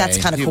 I think that's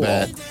kind of cool.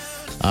 Bet.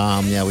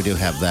 Yeah, we do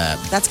have that.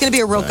 That's going to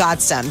be a real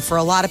godsend for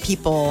a lot of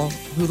people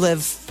who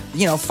live,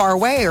 far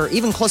away or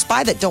even close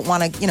by that don't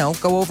want to,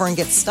 go over and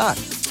get stuck.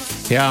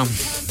 Yeah,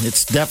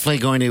 it's definitely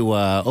going to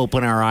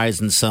open our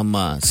eyes in some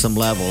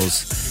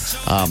levels.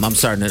 I'm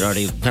starting to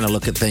already kind of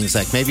look at things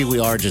like maybe we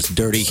are just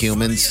dirty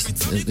humans.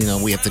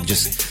 We have to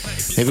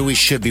maybe we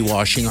should be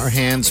washing our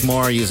hands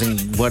more, using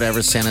whatever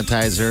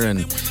sanitizer,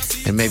 and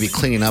maybe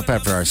cleaning up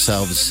after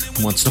ourselves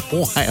once in a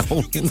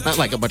while. Not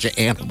like a bunch of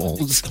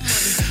animals,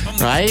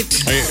 right?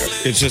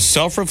 It's just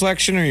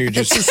self-reflection, or you're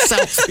just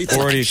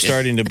already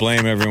starting to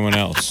blame everyone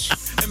else?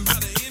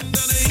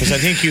 Because I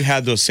think you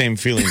had those same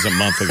feelings a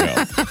month ago,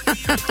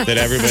 that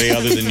everybody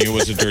other than you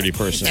was a dirty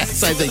person.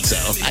 Yes, I think so.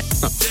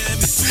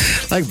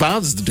 Like,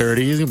 Bob's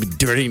dirty. He's going to be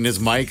dirtying his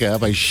mic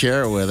up. I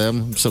share it with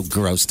him. I'm so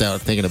grossed out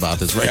thinking about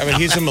this right Yeah, now.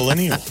 but he's a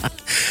millennial.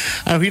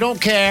 We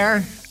don't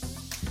care.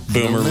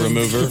 Boomer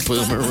remover.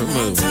 Boomer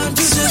remover.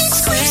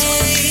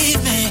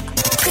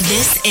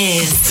 This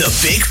is The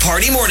Big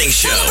Party Morning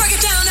Show.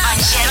 on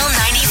Channel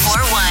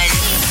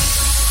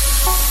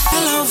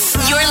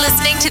 94.1. You're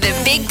listening to the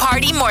Big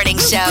Party Morning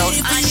Show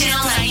on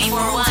Channel 94.1.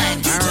 All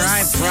right.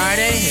 right,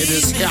 Friday. It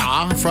is,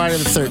 Friday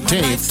the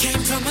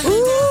 13th.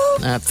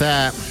 Ooh. At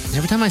that.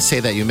 Every time I say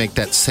that, you make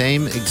that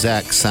same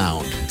exact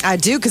sound. I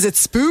do, because it's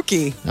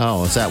spooky.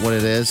 Oh, is that what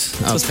it is?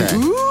 Okay.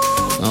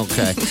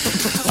 Okay.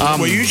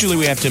 Well, usually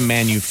we have to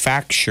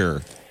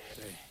manufacture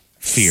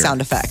fear.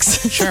 Sound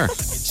effects. Sure.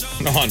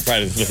 No, on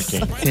Friday the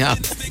 13th. Yeah.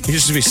 It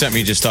used to be something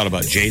you just thought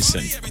about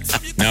Jason.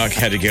 Now it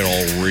had to get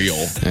all real.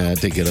 Yeah,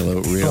 it did get a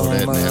little real,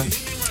 didn't man.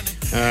 it?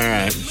 All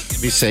right.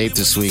 Be safe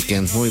this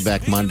weekend. We'll be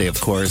back Monday, of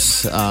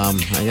course. I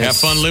guess. Have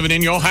fun living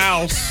in your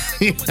house.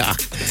 Yeah.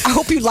 I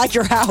hope you like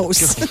your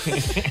house.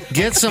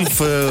 Get some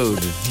food.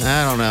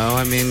 I don't know.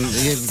 I mean,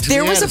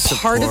 There was a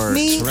part of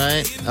me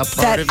right? A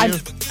part of you?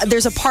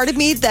 There's a part of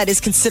me that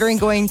is considering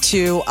going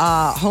to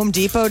Home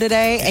Depot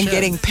today and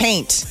getting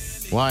paint.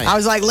 Why? I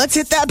was like, let's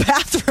hit that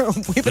bathroom.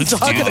 We've been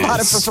talking about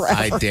it for forever.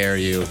 I dare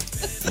you.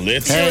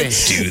 Let's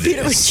do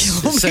Peter would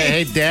this. kill me. Say,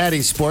 hey,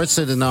 Daddy, sports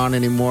isn't on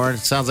anymore. It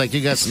sounds like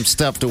you got some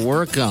stuff to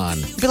work on.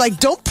 Be like,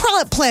 don't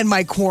plan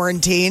my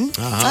quarantine.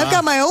 I've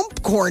got my own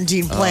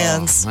quarantine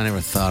plans. Oh, I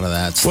never thought of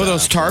that stuff. Well,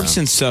 those tarps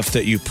and stuff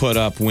that you put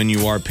up when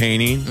you are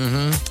painting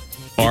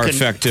are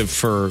effective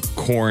for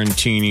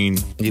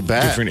quarantining You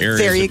bet. different areas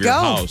There you of your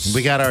go. house.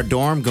 We got our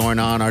dorm going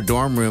on, our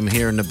dorm room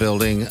here in the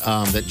building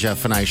that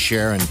Jeff and I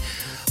share. And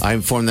I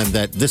informed them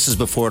that this is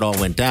before it all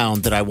went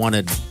down, that I want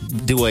to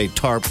do a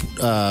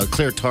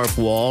clear tarp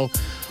wall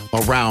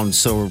around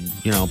so,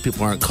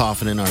 people aren't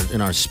coughing in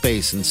our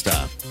space and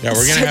stuff. Yeah,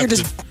 we're So gonna you're have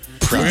just to.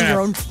 proving We're your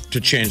gonna own. have to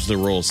change the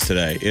rules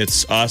today.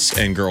 It's us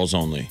and girls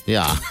only.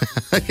 Yeah.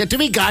 Too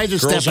many guys are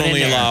Girls stepping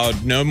only in there.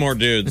 allowed. No more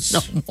dudes.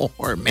 No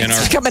more, man. And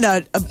our Becoming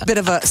a bit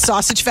of a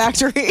sausage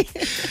factory.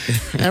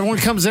 Everyone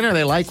comes in there.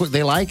 They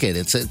like it.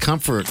 It's a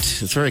comfort.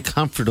 It's very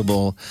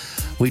comfortable.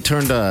 We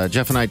turned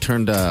Jeff and I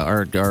turned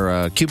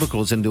our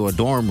cubicles into a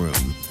dorm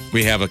room.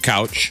 we have a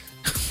couch.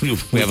 We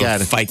have got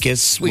a it.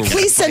 ficus.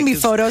 Please send me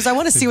photos. I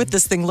want to see what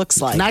this thing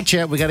looks like. Not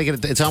yet. We got to get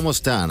it. It's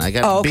almost done. I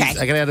got. Oh, okay.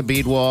 I got to add a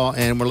bead wall,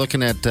 and we're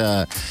looking at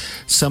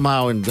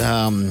somehow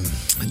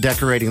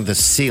decorating the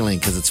ceiling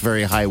because it's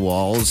very high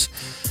walls.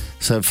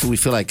 So if we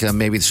feel like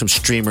maybe some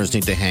streamers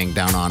need to hang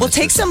down on. Well, us or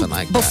take some something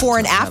like before that.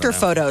 and So, I don't after know.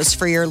 photos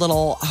for your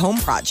little home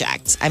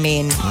project. I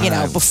mean,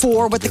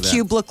 before what the do that.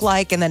 cube looked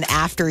like, and then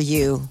after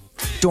you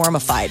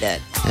dormified it.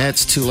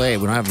 It's too late.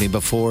 We don't have any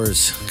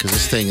befores because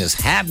this thing is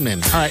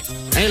happening. All right.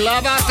 Any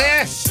love out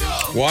there?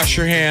 Wash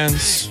your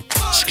hands.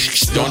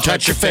 Don't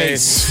touch your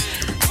face.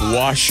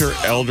 Wash your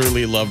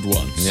elderly loved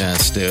ones.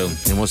 Yes, do.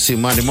 And we'll see you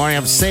Monday morning.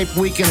 Have a safe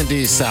weekend and do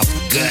yourself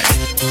good.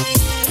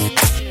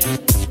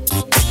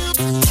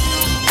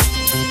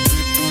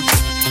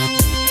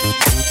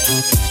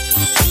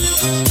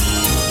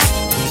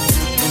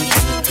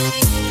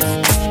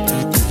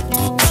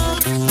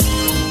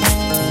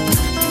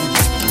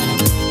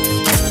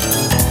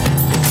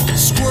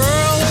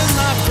 Squirrel in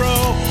my fro.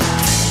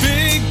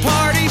 Big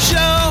party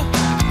show.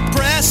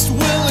 Breast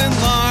will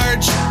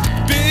enlarge.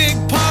 Big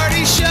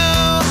party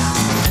show.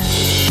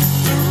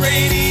 The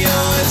radio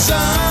is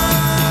on.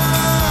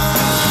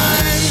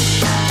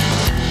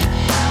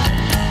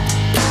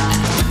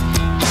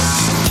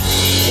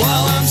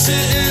 While I'm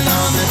sitting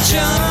on the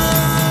john.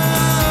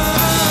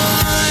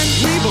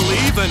 We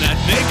believe in a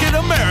naked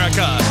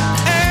America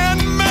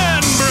and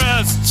man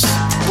breasts.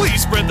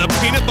 Please spread the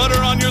peanut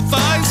butter on your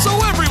thighs so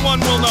everyone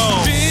will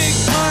know. Big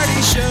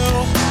party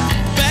show.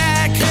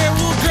 Back hair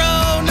will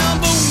grow.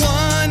 Number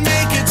one,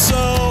 make it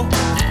so.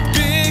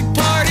 Big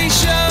party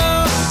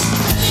show.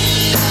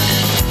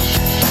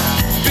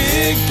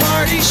 Big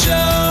party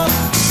show.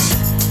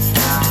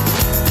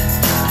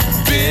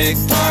 Big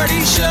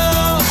party show.